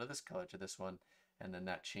add a little bit of this color to this one, and then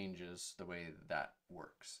that changes the way that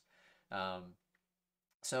works.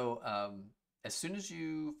 So as soon as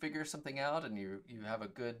you figure something out and you have a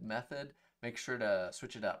good method, make sure to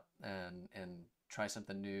switch it up and try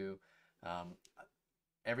something new. Um,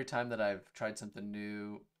 every time that I've tried something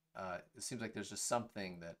new, it seems like there's just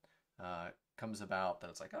something that comes about that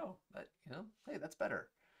it's like, oh, that, hey, that's better,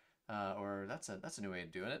 or that's a new way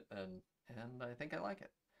of doing it, and I think I like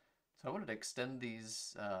it. So I wanted to extend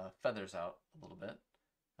these feathers out a little bit.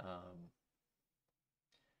 Um,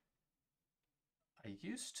 I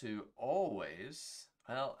used to always,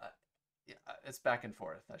 well, yeah, it's back and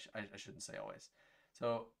forth. I shouldn't say always.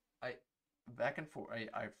 So I back and forth.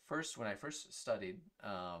 When I first studied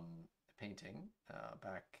painting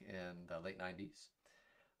back in the late 90s,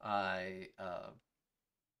 I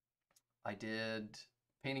I did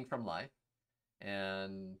painting from life,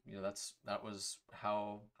 and that was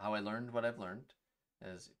how I learned what I've learned,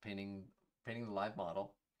 is painting the live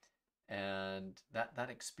model, and that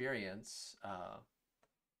experience.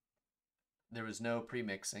 There was no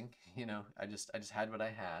pre-mixing. I just had what I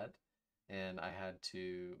had, and I had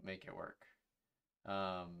to make it work.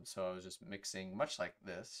 So I was just mixing, much like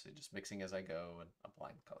this, just mixing as I go and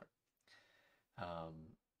applying color, um,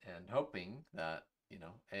 and hoping that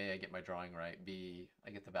A, I get my drawing right, B, I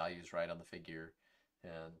get the values right on the figure,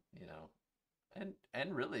 and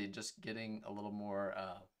and really just getting a little more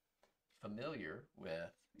familiar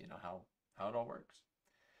with how it all works.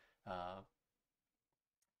 Uh,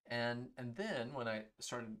 and then when I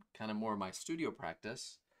started kind of more of my studio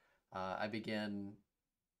practice, I began,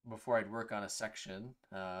 before I'd work on a section,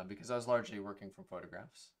 because I was largely working from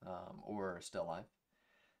photographs or still life.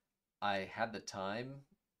 I had the time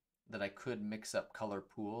that I could mix up color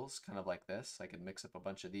pools, kind of like this. I could mix up a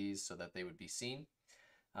bunch of these so that they would be seen,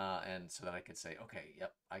 and so that I could say, okay,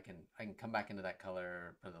 yep, I can come back into that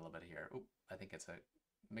color, put a little bit here. Oop, I think it's a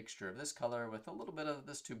mixture of this color with a little bit of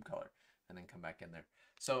this tube color, and then come back in there.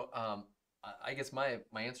 So I guess my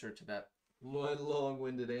answer to that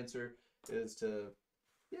long-winded answer is to,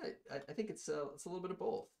 yeah, I think it's a little bit of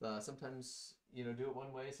both. Sometimes do it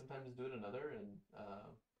one way, sometimes do it another, and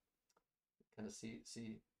kind of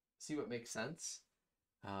see what makes sense.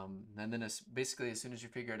 And then basically as soon as you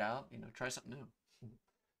figure it out, try something new.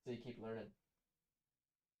 So you keep learning.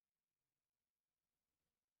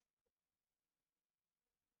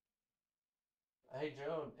 Hey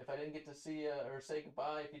Joan, if I didn't get to see you or say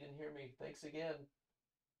goodbye, if you didn't hear me, thanks again.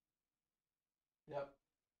 Yep.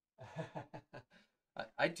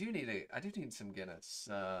 I do need some Guinness.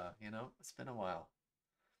 It's been a while.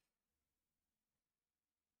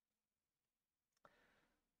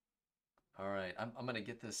 All right, I'm gonna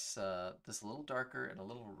get this a little darker and a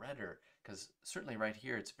little redder, because certainly right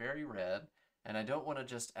here it's very red, and I don't want to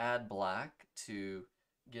just add black to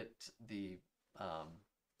get um,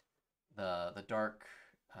 the dark,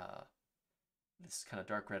 uh, this kind of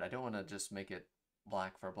dark red. I don't want to just make it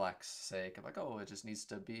black for black's sake. I'm like, oh, it just needs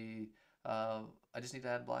to be. I just need to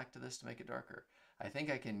add black to this to make it darker. I think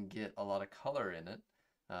I can get a lot of color in it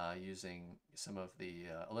using some of the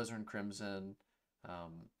alizarin crimson,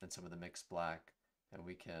 and some of the mixed black, and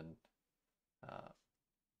we can uh,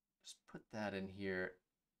 just put that in here.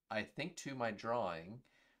 I think to my drawing,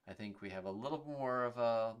 I think we have a little more of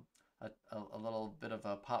a little bit of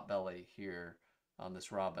a pot belly here on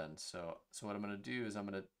this robin. So what I'm going to do is I'm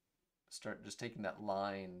going to start just taking that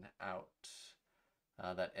line out,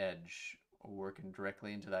 that edge, working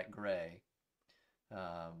directly into that gray,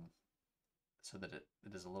 um, so that it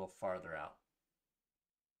is a little farther out.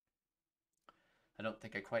 I don't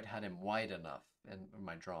think I quite had him wide enough in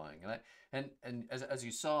my drawing. And as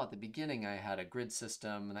you saw at the beginning, I had a grid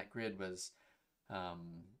system, and that grid was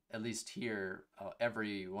at least here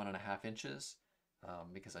every 1.5 inches,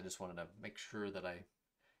 because I just wanted to make sure that I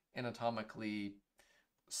anatomically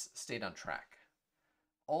stayed on track.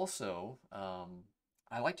 Also,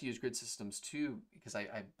 I like to use grid systems too, because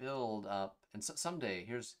I build up, and someday,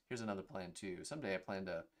 here's another plan too. Someday I plan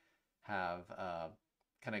to have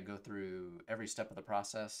kind of go through every step of the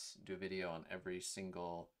process, do a video on every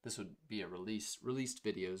single. This would be a released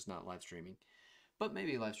videos, not live streaming, but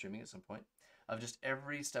maybe live streaming at some point, of just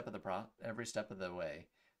every step of the way,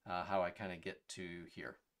 how I kind of get to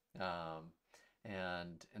here,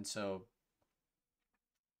 and so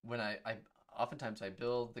when I oftentimes I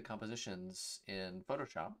build the compositions in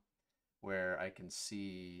Photoshop, where I can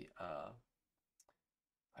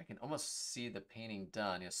almost see the painting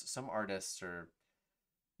done. Some artists are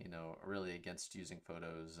really against using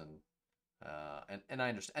photos, and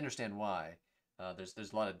I understand why.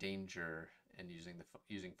 There's a lot of danger in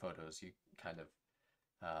using photos. You kind of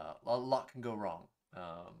a lot can go wrong,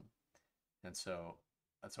 and so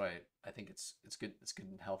that's why I think it's good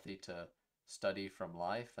and healthy to study from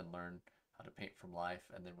life and learn how to paint from life,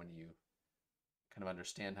 and then when you kind of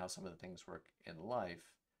understand how some of the things work in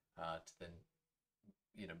life, to then,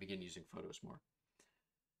 begin using photos more.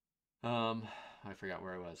 I forgot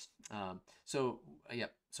where I was. Yeah,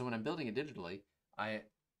 so when I'm building it digitally, I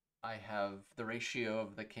I have the ratio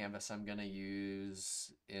of the canvas I'm going to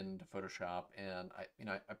use into Photoshop, and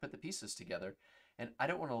I put the pieces together, and I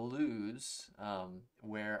don't want to lose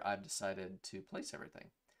where I've decided to place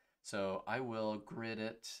everything. So I will grid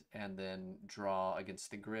it and then draw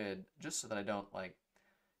against the grid, just so that I don't, like,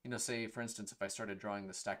 say for instance, if I started drawing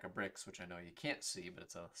the stack of bricks, which I know you can't see, but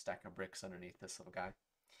it's a stack of bricks underneath this little guy.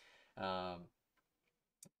 Um,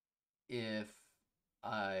 if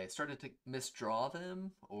I started to misdraw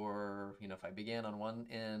them, or if I began on one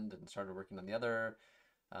end and started working on the other,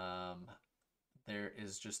 um, there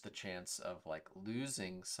is just the chance of like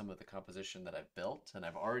losing some of the composition that I've built and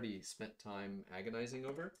I've already spent time agonizing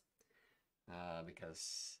over,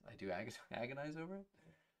 because I do agonize over it.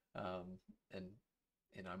 And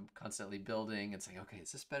I'm constantly building and saying, okay,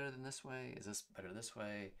 is this better than this way? Is this better this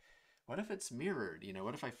way? What if it's mirrored?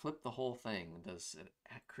 What if I flip the whole thing? Does it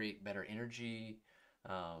create better energy?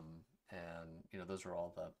 And those are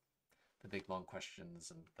all the big long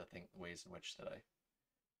questions and the ways in which that I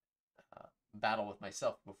battle with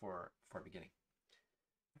myself before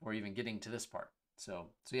even getting to this part. So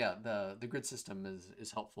yeah, the grid system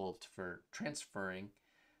is helpful for transferring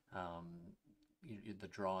the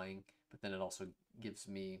drawing, but then it also gives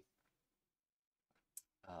me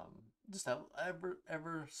just that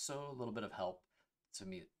ever so a little bit of help to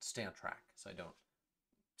me stay on track, so I don't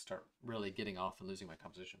start really getting off and losing my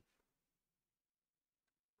composition.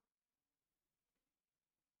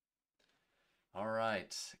 All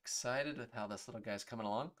right, excited with how this little guy's coming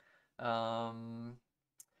along.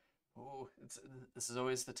 This is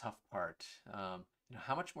always the tough part.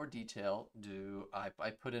 How much more detail do I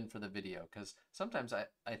put in for the video? Because sometimes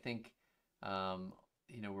I think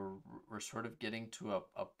we're sort of getting to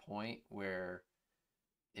a point where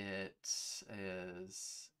it's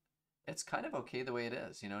kind of okay the way it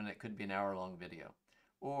is, and it could be an hour-long video.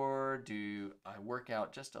 Or do I work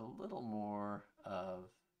out just a little more of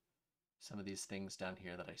some of these things down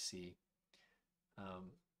here that I see?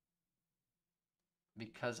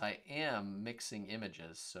 Because I am mixing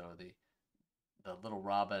images, so the little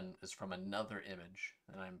robin is from another image,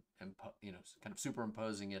 and I'm kind of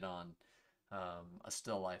superimposing it on a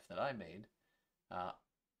still life that I made.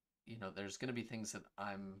 There's going to be things that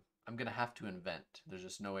I'm going to have to invent. There's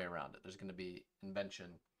just no way around it. There's going to be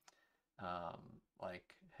invention,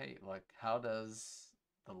 like, hey, like, how does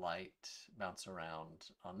the light bounce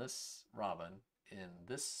around on this robin in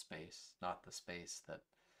this space, not the space that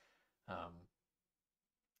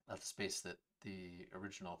the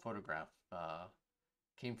original photograph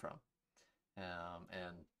came from,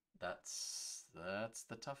 and that's the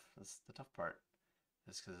tough part.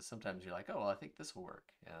 Is because sometimes you're like, oh, well, I think this will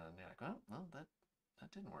work, and you're like, well, no, that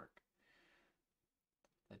didn't work.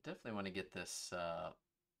 I definitely want to get this kind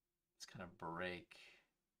of break.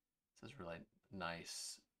 This is really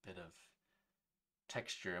nice bit of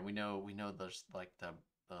texture, and we know there's like the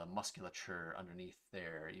musculature underneath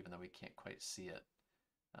there, even though we can't quite see it.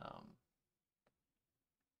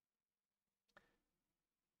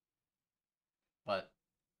 But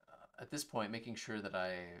at this point, making sure that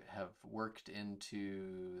I have worked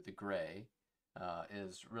into the gray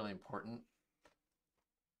is really important,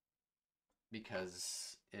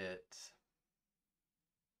 because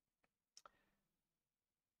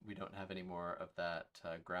we don't have any more of that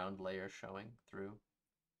ground layer showing through,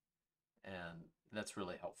 and that's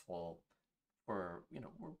really helpful for,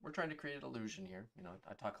 we're trying to create an illusion here.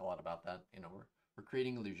 I talk a lot about that. We're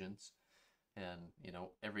creating illusions, and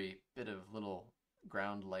every bit of little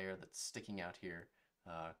ground layer that's sticking out here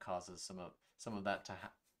causes some of that to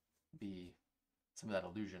be some of that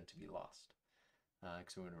illusion to be lost,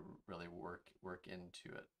 because we want to really work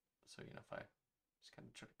into it. So if I just kind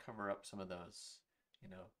of try to cover up some of those,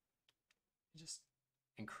 it just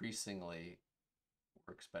increasingly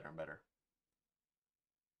works better and better.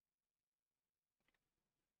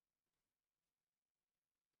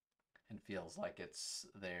 And feels like it's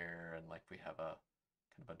there, and like we have a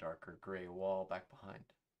kind of a darker gray wall back behind.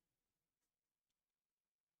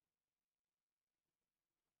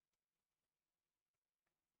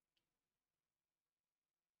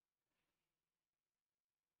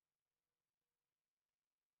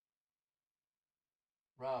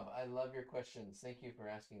 Rob, I love your questions. Thank you for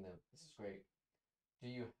asking them. This is great. Do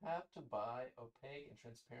you have to buy opaque and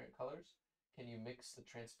transparent colors? Can you mix the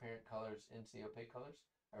transparent colors into the opaque colors?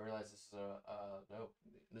 I realize this is no.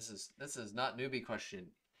 This is not newbie question.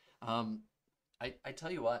 I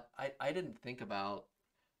tell you what, I didn't think about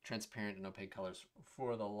transparent and opaque colors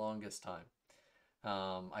for the longest time.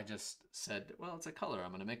 I just said, well, it's a color.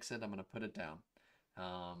 I'm going to mix it. I'm going to put it down.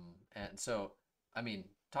 And so, I mean,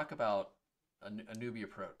 talk about a newbie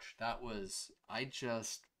approach. That was, I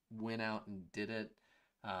just went out and did it.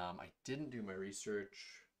 I didn't do my research.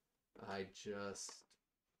 I just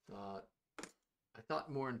thought, I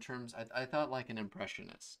thought more in terms, I thought like an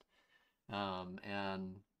impressionist.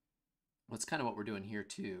 And that's kind of what we're doing here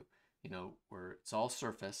too. You know, it's all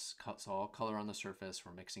surface, it's all color on the surface.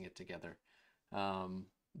 We're mixing it together. Um,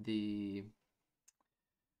 the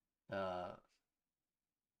uh,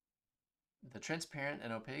 the transparent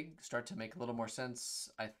and opaque start to make a little more sense,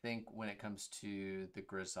 I think, when it comes to the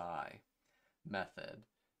grisaille method,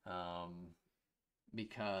 um,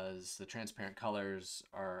 because the transparent colors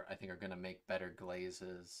are, I think, are going to make better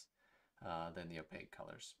glazes than the opaque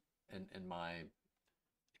colors. In my,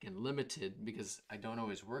 again, limited, because I don't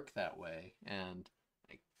always work that way, and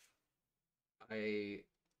I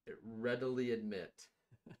readily admit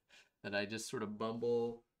that I just sort of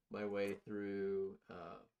bumble my way through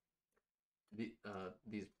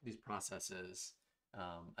these processes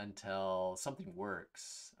until something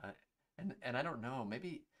works. And I don't know,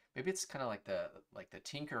 maybe it's kind of like the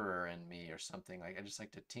tinkerer in me or something. Like I just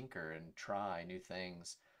like to tinker and try new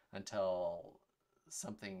things until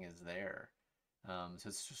something is there. So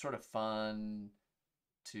it's just sort of fun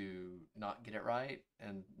to not get it right,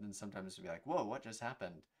 and then sometimes to be like, "Whoa, what just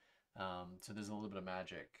happened?" So there's a little bit of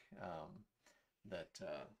magic that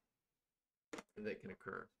that can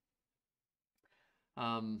occur.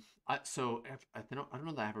 I don't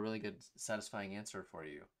know that I have a really good, satisfying answer for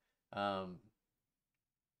you. Um,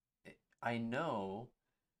 I know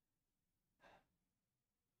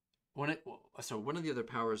when it. So one of the other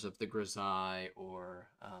powers of the grisaille, or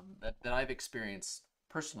that I've experienced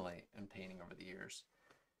personally in painting over the years,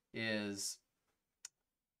 is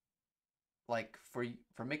like for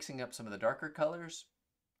mixing up some of the darker colors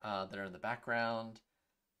that are in the background.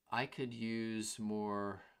 I could use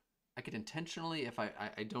more. I could intentionally, if I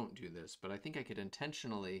don't do this, but I think I could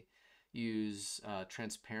intentionally use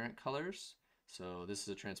transparent colors. So this is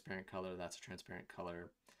a transparent color, that's a transparent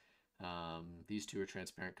color. These two are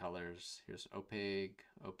transparent colors. Here's opaque,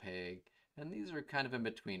 opaque, and these are kind of in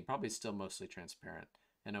between, probably still mostly transparent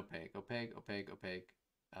and opaque, opaque, opaque, opaque,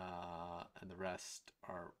 and the rest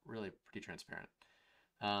are really pretty transparent.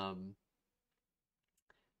 Um,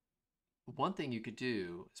 One thing you could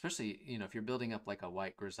do, especially if you're building up like a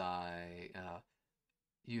white grisaille,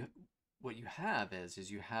 you what you have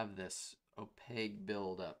is you have this opaque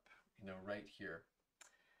buildup, right here,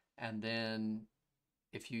 and then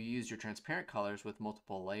if you use your transparent colors with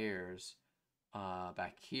multiple layers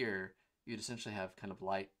back here, you'd essentially have kind of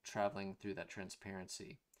light traveling through that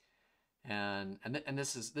transparency. And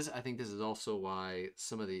this I think this is also why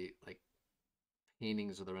some of the like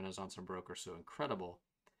paintings of the Renaissance and Baroque are so incredible,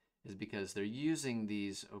 is because they're using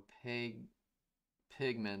these opaque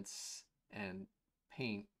pigments and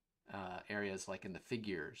paint areas like in the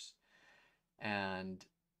figures, and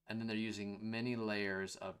then they're using many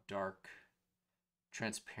layers of dark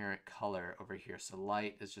transparent color over here. So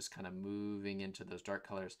light is just kind of moving into those dark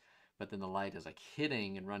colors, but then the light is like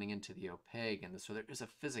hitting and running into the opaque, and so there is a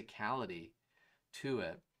physicality to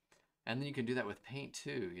it. And then you can do that with paint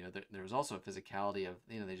too. There was also a physicality of,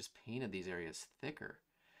 they just painted these areas thicker,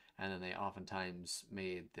 and then they oftentimes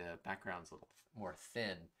made the backgrounds a little more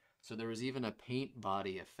thin. So there was even a paint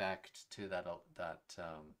body effect to that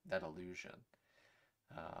illusion.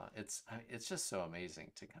 It's just so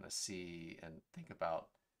amazing to kind of see and think about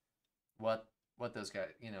what those guys,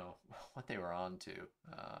 what they were on to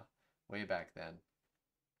way back then,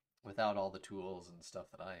 without all the tools and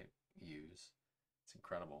stuff that I use. It's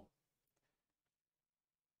incredible.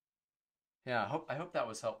 Yeah, I hope that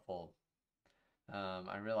was helpful.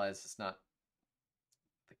 I realize it's not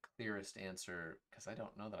the clearest answer because I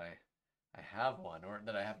don't know that I have one, or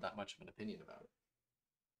that I have that much of an opinion about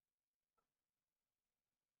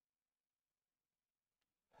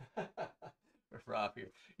it. Rob,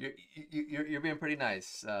 you're being pretty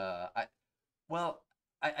nice. Well,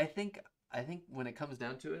 I think when it comes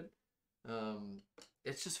down to it, um,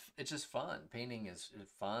 it's just fun. Painting is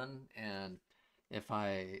fun, and if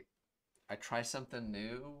I try something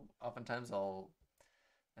new, oftentimes I'll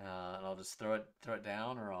just throw it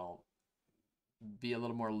down, or I'll be a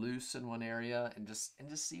little more loose in one area and just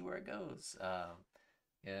see where it goes.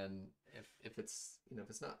 And if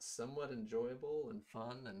it's not somewhat enjoyable and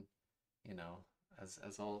fun, and you know as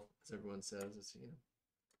everyone says, it's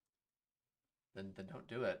then don't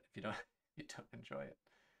do it if you don't you don't enjoy it.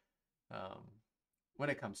 Um, when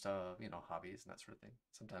it comes to hobbies and that sort of thing,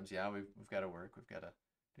 sometimes, yeah, we've got to work, we've got to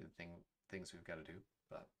do the things we've got to do.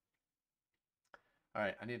 But all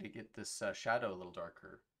right, I need to get this shadow a little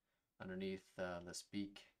darker underneath this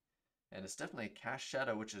beak. And it's definitely a cast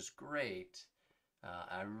shadow, which is great.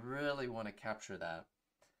 I really want to capture that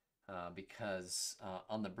because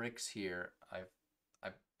on the bricks here,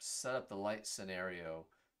 I've set up the light scenario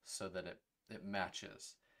so that it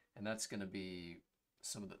matches. And that's going to be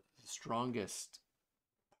some of the strongest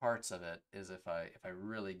parts of it is if I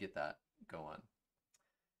really get that going.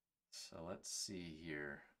 So let's see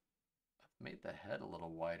here. I've made the head a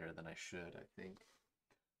little wider than I should, I think,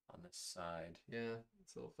 on this side. Yeah,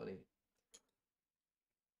 it's a little funny.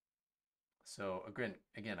 So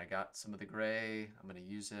again, I got some of the gray. I'm going to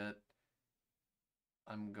use it.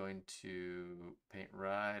 I'm going to paint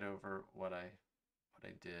right over what I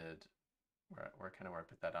did, where I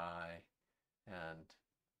put that eye, and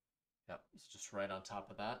yep, it's just right on top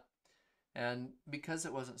of that. And because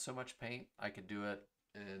it wasn't so much paint, I could do it,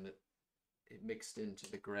 and it mixed into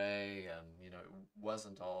the gray, and you know, it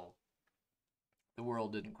wasn't all. The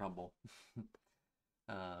world didn't crumble,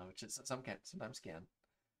 which it sometimes can.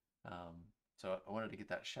 So I wanted to get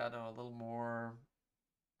that shadow a little more.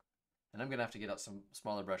 And I'm going to have to get out some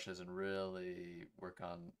smaller brushes and really work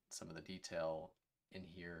on some of the detail in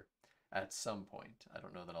here at some point. I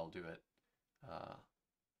don't know that I'll do it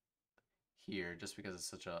here just because it's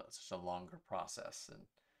such a longer process. And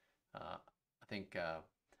I think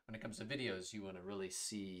when it comes to videos, you want to really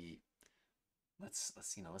see, let's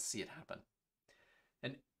see it happen.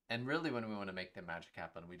 And really, when we want to make the magic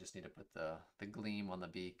happen, we just need to put the gleam on the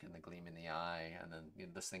beak and the gleam in the eye, and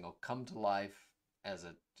then this thing will come to life as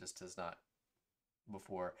it just has not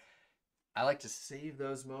before. I like to save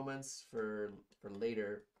those moments for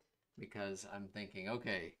later because I'm thinking,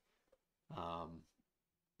 okay,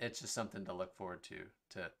 it's just something to look forward to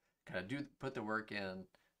kind of put the work in,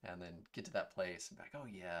 and then get to that place and be like, oh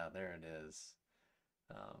yeah, there it is.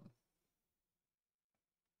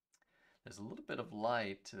 There's a little bit of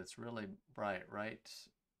light that's really bright right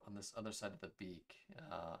on this other side of the beak,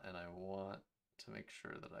 and I want to make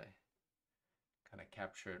sure that I kind of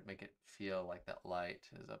capture it, make it feel like that light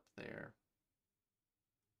is up there.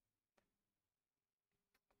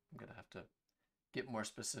 I'm going to have to get more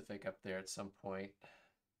specific up there at some point.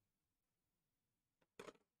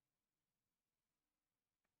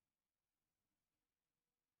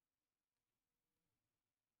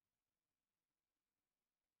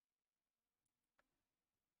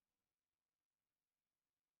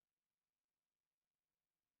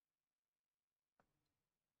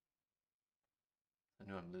 I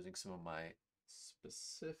know I'm losing some of my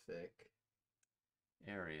specific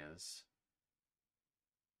areas.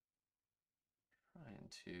 Trying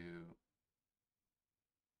to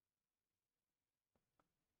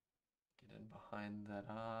get in behind that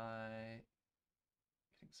eye.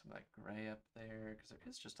 Getting some of that gray up there because there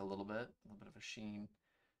is just a little bit of a sheen.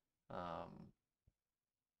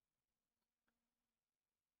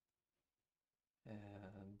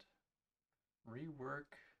 And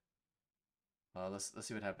rework. Let's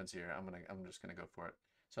see what happens here. I'm just gonna go for it.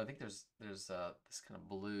 So I think there's this kind of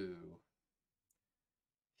blue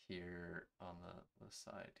here on the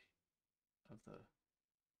side of the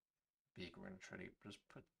beak. We're gonna try to just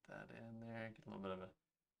put that in there, get a little bit of a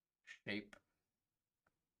shape.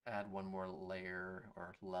 Add one more layer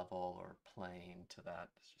or level or plane to that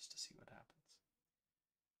just to see what happens.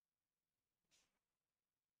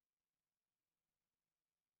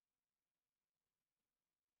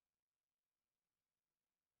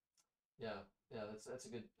 Yeah, that's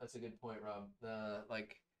a good point, Rob.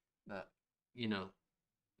 Like that, you know,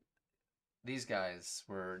 these guys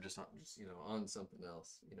were just on something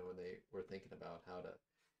else. You know, when they were thinking about how to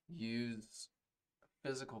use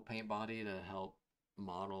physical paint body to help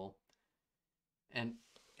model, and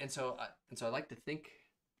so I like to think.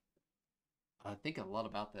 I think a lot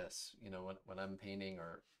about this. You know, when I'm painting,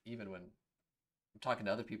 or even when I'm talking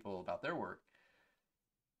to other people about their work.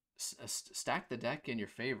 Stack the deck in your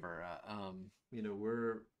favor. You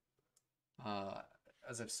know,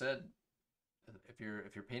 as I've said, if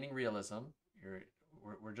you're painting realism,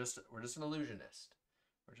 we're just an illusionist.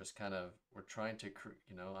 We're just we're trying to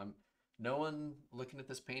no one looking at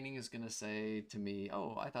this painting is gonna say to me,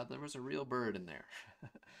 oh, I thought there was a real bird in there.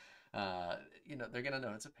 You know, they're gonna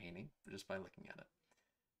know it's a painting just by looking at it.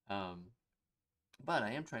 But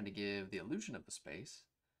I am trying to give the illusion of the space,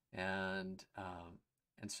 and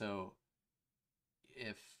so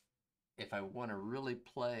if I want to really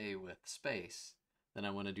play with space, then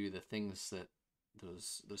I want to do the things that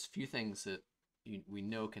those few things that we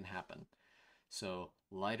know can happen. So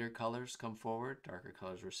lighter colors come forward, darker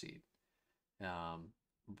colors recede.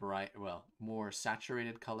 more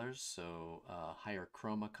saturated colors, so higher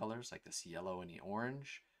chroma colors like this yellow and the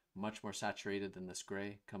orange, much more saturated than this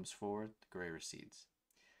gray comes forward, the gray recedes.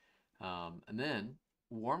 And then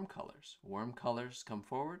warm colors. Warm colors come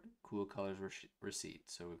forward, cool colors recede.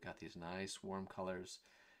 So we've got these nice warm colors.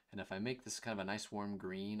 And if I make this kind of a nice warm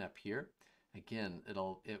green up here, again,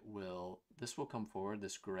 this will come forward,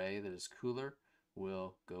 this gray that is cooler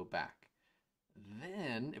will go back.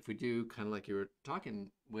 Then if we do kind of like you were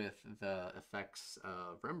talking with the effects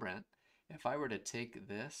of Rembrandt, if I were to take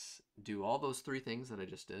this, do all those three things that I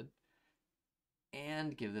just did,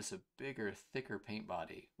 and give this a bigger, thicker paint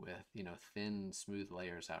body with, thin, smooth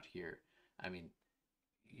layers out here. I mean,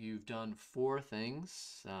 you've done four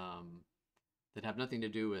things that have nothing to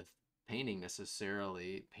do with painting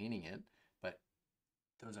necessarily, painting it, but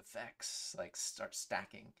those effects like start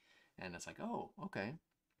stacking. And it's like, oh, okay.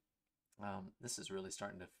 This is really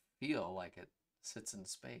starting to feel like it sits in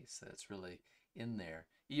space, that it's really in there.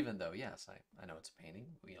 Even though, yes, I know it's a painting.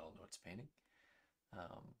 We all know it's a painting.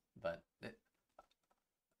 But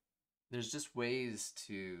there's just ways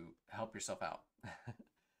to help yourself out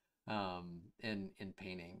in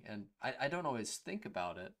painting, and I don't always think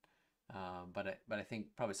about it, but I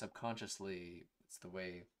think probably subconsciously it's the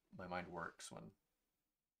way my mind works when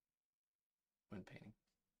painting.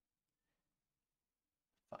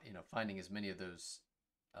 Finding as many of those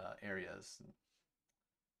areas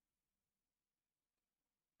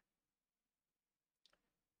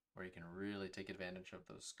where you can really take advantage of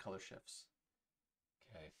those color shifts.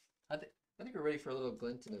 Okay. I think we're ready for a little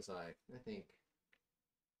glint in his eye. I think.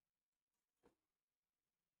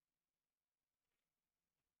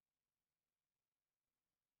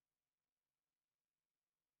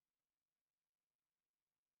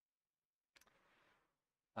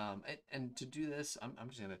 And to do this, I'm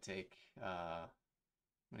just gonna take. I'm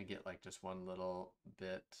gonna get like just one little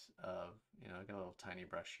bit of, I got a little tiny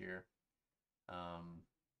brush here.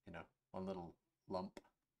 One little lump.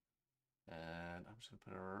 And I'm just gonna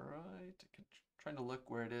put it right, trying to look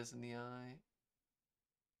where it is in the eye,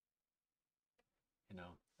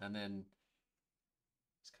 and then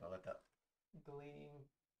just kind of let that gleam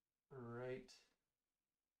right.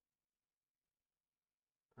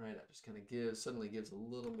 That just kind of suddenly gives a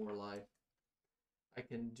little more life. I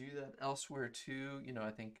can do that elsewhere too. I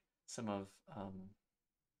think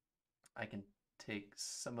I can take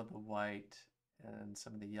some of the white and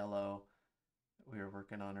some of the yellow that we were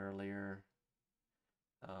working on earlier.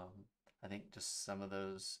 I think just some of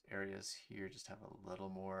those areas here just have a little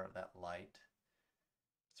more of that light.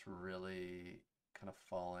 It's really kind of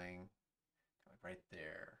falling right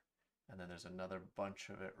there. And then there's another bunch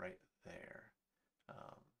of it right there.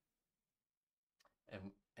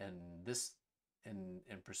 And this, in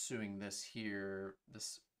pursuing this here,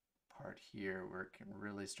 this part here, where it can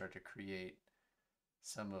really start to create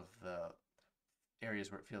some of the areas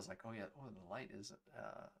where it feels like, oh yeah, the light is,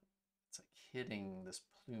 it's like hitting this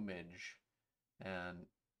plumage, and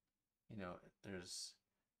there's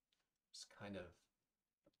kind of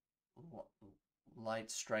light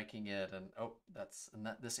striking it, and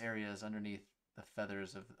this area is underneath the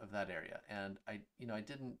feathers of that area, and I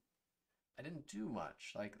didn't do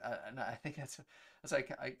much. And I think that's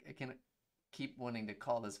like I can keep wanting to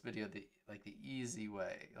call this video the easy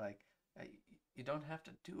way. You don't have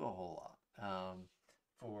to do a whole lot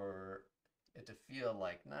for it to feel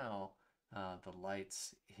like now the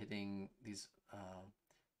light's hitting these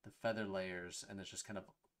the feather layers, and it's just kind of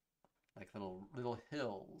like little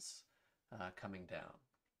hills coming down.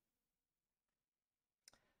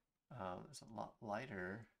 There's a lot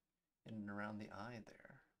lighter in and around the eye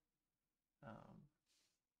there.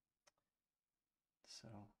 So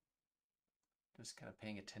just kind of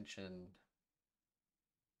paying attention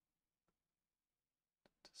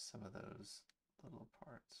to some of those little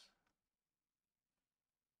parts.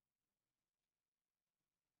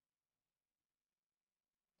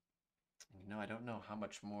 And, I don't know how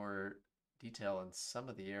much more detail in some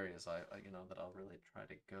of the areas that I'll really try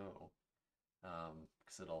to go,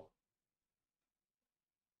 because it'll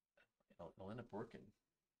end up working.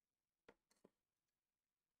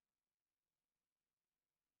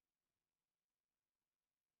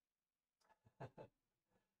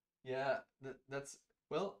 Yeah, that's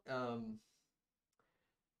well.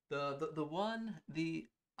 The one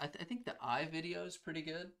I think the eye video is pretty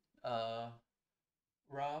good,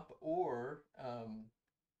 Rob, or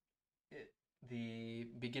the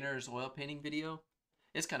beginner's oil painting video.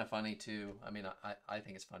 It's kind of funny too. I mean, I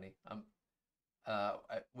think it's funny. I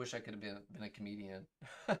wish I could have been a comedian.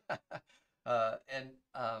 And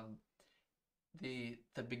the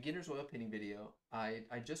beginner's oil painting video, I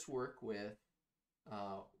just work with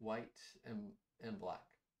white and black.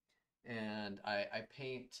 And I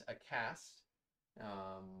paint a cast,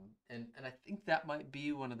 and I think that might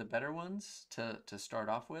be one of the better ones to start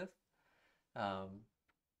off with, um,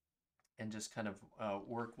 and just kind of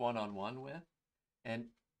work one-on-one with. And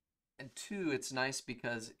and two, it's nice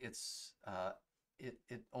because it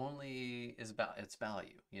only is about its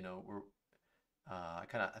value. You know, we're I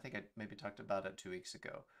think I maybe talked about it 2 weeks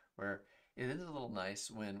ago, where it is a little nice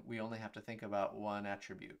when we only have to think about one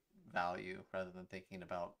attribute value rather than thinking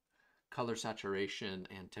about color saturation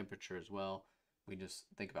and temperature as well. We just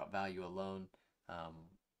think about value alone. Um,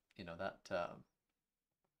 that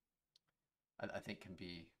I think can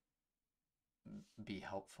be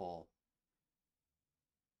helpful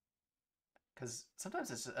because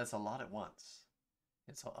sometimes it's a lot at once.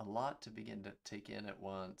 It's a lot to begin to take in at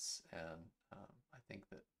once, and I think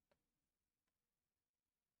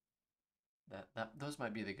that those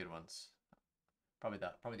might be the good ones. Probably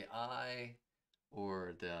the eye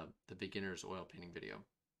or the beginner's oil painting video.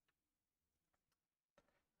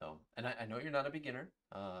 So, and I know you're not a beginner,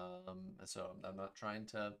 so I'm not trying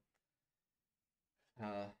to,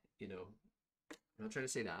 uh, you know, I'm not trying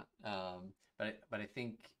to say that, but I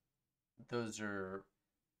think those are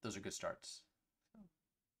those are good starts.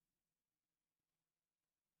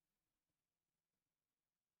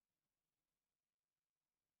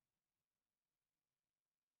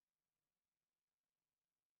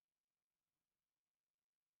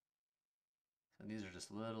 And these are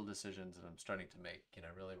just little decisions that I'm starting to make. I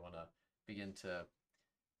really want to begin to,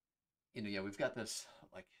 yeah, we've got this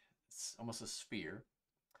like it's almost a sphere,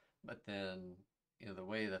 but then the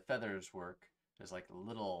way the feathers work, there's like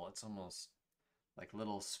it's almost like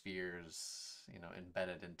little spheres,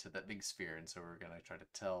 embedded into that big sphere. And so we're gonna try to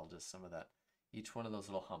tell just some of that, each one of those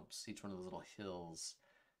little humps, each one of those little hills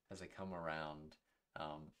as they come around,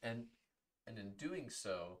 and in doing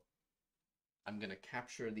so, I'm gonna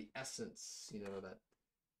capture the essence, that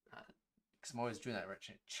because I'm always doing that, right?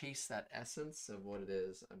 Chase that essence of what it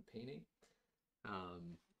is I'm painting.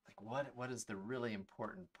 Like what is the really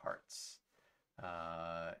important parts,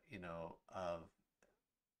 of,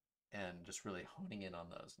 and just really honing in on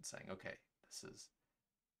those and saying, okay,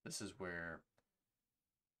 this is where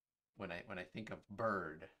when I think of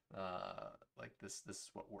bird, like this is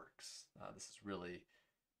what works. This is really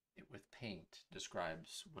with paint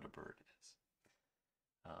describes what a bird is.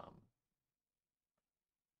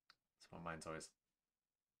 So my mind's always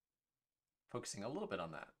focusing a little bit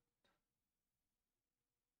on that.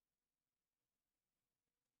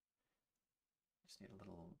 Just need a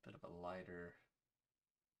little bit of a lighter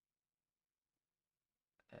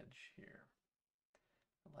edge here.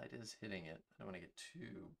 The light is hitting it. I don't want to get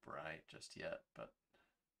too bright just yet, but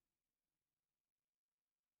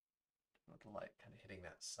with the light kind of hitting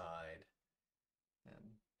that side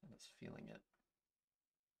and it's feeling it.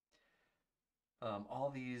 All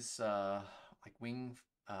these like wing,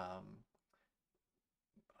 I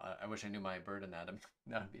wish I knew my bird anatomy.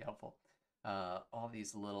 That would be helpful. All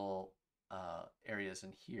these little areas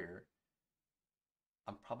in here,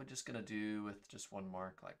 I'm probably just going to do with just one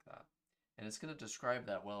mark like that. And it's going to describe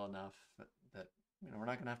that well enough that we're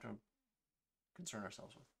not going to have to concern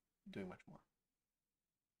ourselves with doing much more.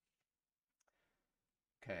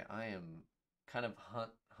 Okay, I am kind of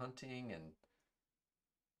hunting, and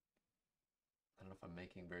I don't know if I'm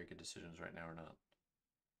making very good decisions right now or not.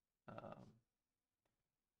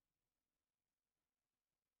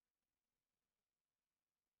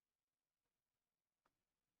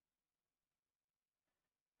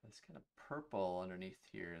 This kind of purple underneath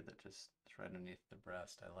here that just is right underneath the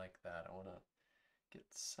breast. I like that. I want to get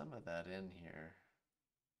some of that in here.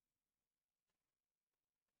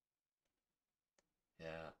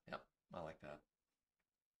 Yeah, yep, I like that.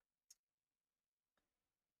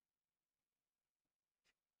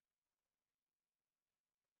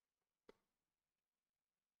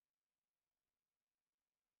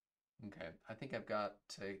 Okay, I think I've got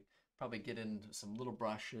to probably get into some little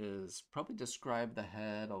brushes, probably describe the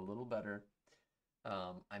head a little better.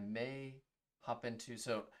 I may hop into,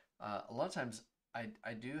 so a lot of times I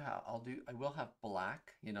will have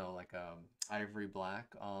black, like ivory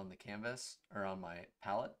black on the canvas or on my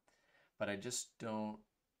palette, but I just don't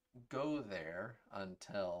go there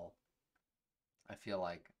until I feel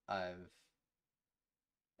like I've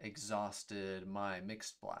exhausted my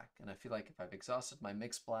mixed black. And I feel like if I've exhausted my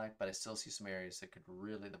mixed black, but I still see some areas that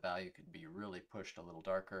the value could be really pushed a little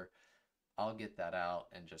darker, I'll get that out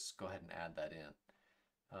and just go ahead and add that in.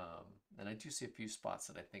 And I do see a few spots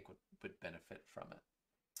that I think would benefit from it.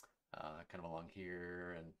 Kind of along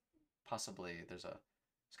here, and possibly there's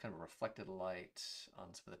kind of a reflected light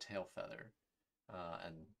on some of the tail feather.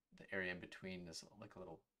 and the area in between is like a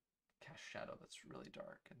little cast shadow that's really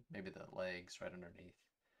dark, and maybe the legs right underneath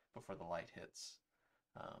before the light hits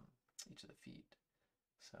each of the feet.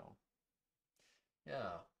 So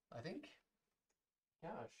yeah, I think,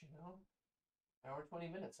 gosh, hour 20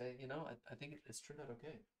 minutes. I think it's turned out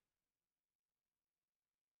okay.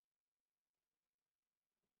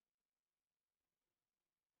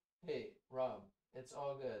 Hey, Rob, it's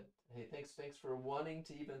all good. Hey, thanks for wanting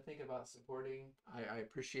to even think about supporting. I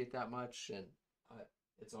appreciate that much, and uh,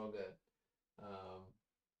 it's all good. Um,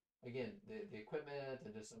 Again, the equipment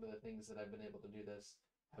and just some of the things that I've been able to do this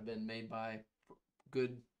have been made by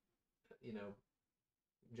good, you know,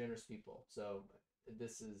 generous people. So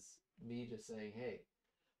this is me just saying, hey,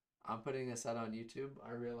 I'm putting this out on YouTube.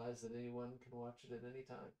 I realize that anyone can watch it at any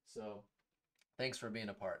time. So thanks for being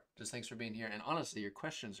a part. Just thanks for being here. And honestly, your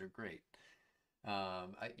questions are great.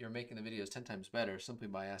 You're making the videos 10 times better simply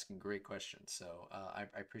by asking great questions. So I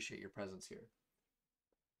appreciate your presence here.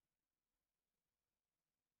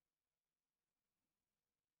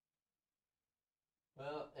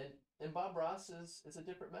 Well, and Bob Ross is a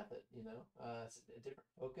different method, it's a different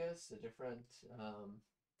focus, a different.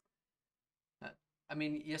 Uh, I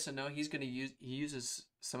mean, yes and no. He uses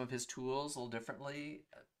some of his tools a little differently,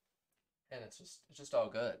 and it's just all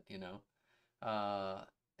good,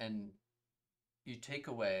 and you take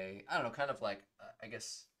away, I don't know, kind of like, I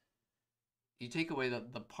guess you take away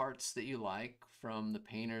the parts that you like from the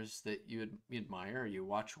painters that you admire or you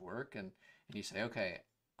watch work, and you say, okay,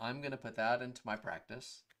 I'm going to put that into my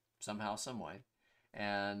practice somehow, some way.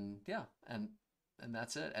 And yeah, and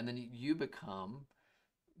that's it. And then you become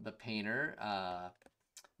the painter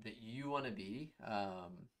that you want to be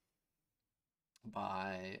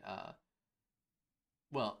by,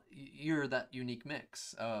 well, you're that unique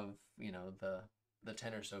mix of, the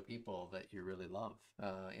 10 or so people that you really love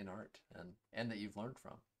in art and that you've learned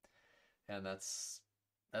from. And that's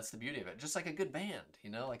the beauty of it. Just like a good band,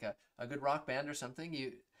 like a good rock band or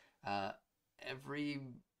something. Uh, every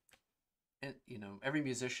every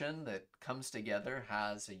musician that comes together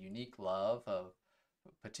has a unique love of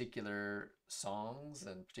particular songs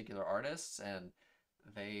and particular artists, and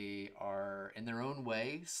they are in their own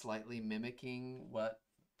way slightly mimicking what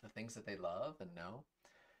the things that they love and know.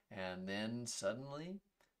 And then suddenly,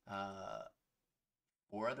 uh,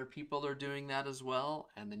 four other people are doing that as well,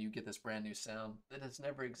 and then you get this brand new sound that has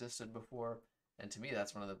never existed before. And to me,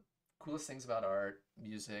 that's one of the coolest things about art,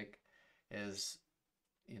 music, is,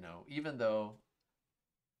 even though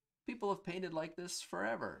people have painted like this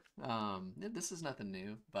forever, this is nothing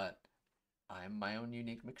new, but I'm my own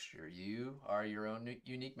unique mixture. You are your own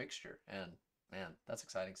unique mixture, and man, that's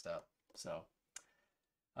exciting stuff. So,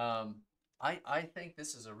 um, I think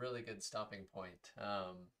this is a really good stopping point.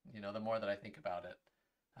 The more that I think about it,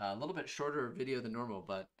 a little bit shorter video than normal,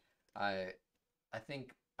 but I I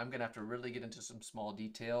think I'm gonna have to really get into some small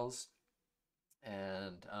details,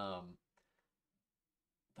 and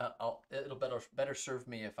it'll better serve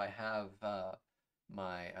me if I have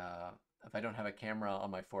my if I don't have a camera on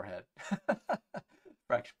my forehead,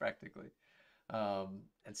 practically.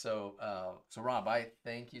 And so Rob, I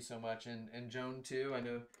thank you so much, and Joan too. I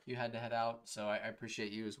know you had to head out, so I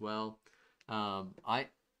appreciate you as well.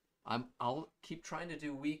 I'll keep trying to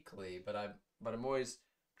do weekly, but I'm always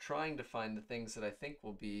trying to find the things that I think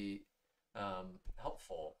will be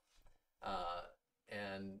helpful, uh,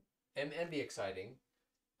 and and be exciting.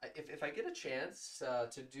 If I get a chance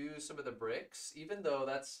to do some of the bricks, even though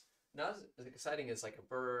that's not as exciting as like a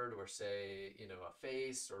bird or say, a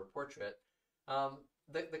face or a portrait, um,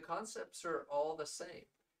 the concepts are all the same.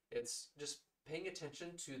 It's just paying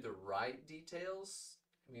attention to the right details.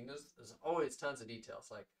 I mean, there's always tons of details.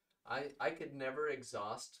 Like I could never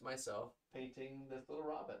exhaust myself painting this little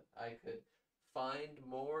robin. I could find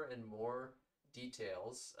more and more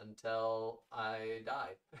details until I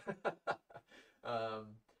died.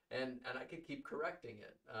 um, and I could keep correcting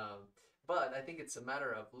it. But I think it's a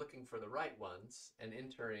matter of looking for the right ones and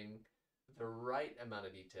entering the right amount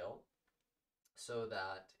of detail so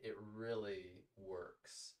that it really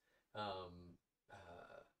works. Um,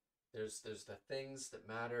 there's the things that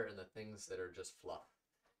matter and the things that are just fluff.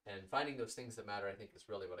 And finding those things that matter, I think, is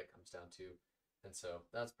really what it comes down to. And so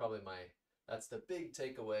that's the big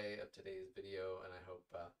takeaway of today's video, and I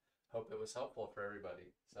hope it was helpful for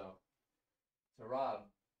everybody. So Rob,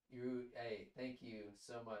 hey, thank you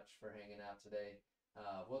so much for hanging out today.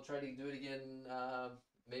 We'll try to do it again,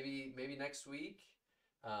 maybe next week.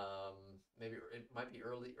 Maybe it might be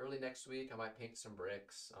early next week. I might paint some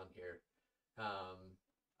bricks on here.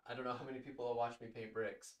 I don't know how many people will watch me paint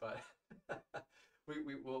bricks, but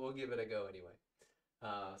we'll give it a go anyway.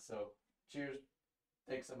 So cheers.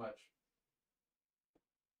 Thanks so much.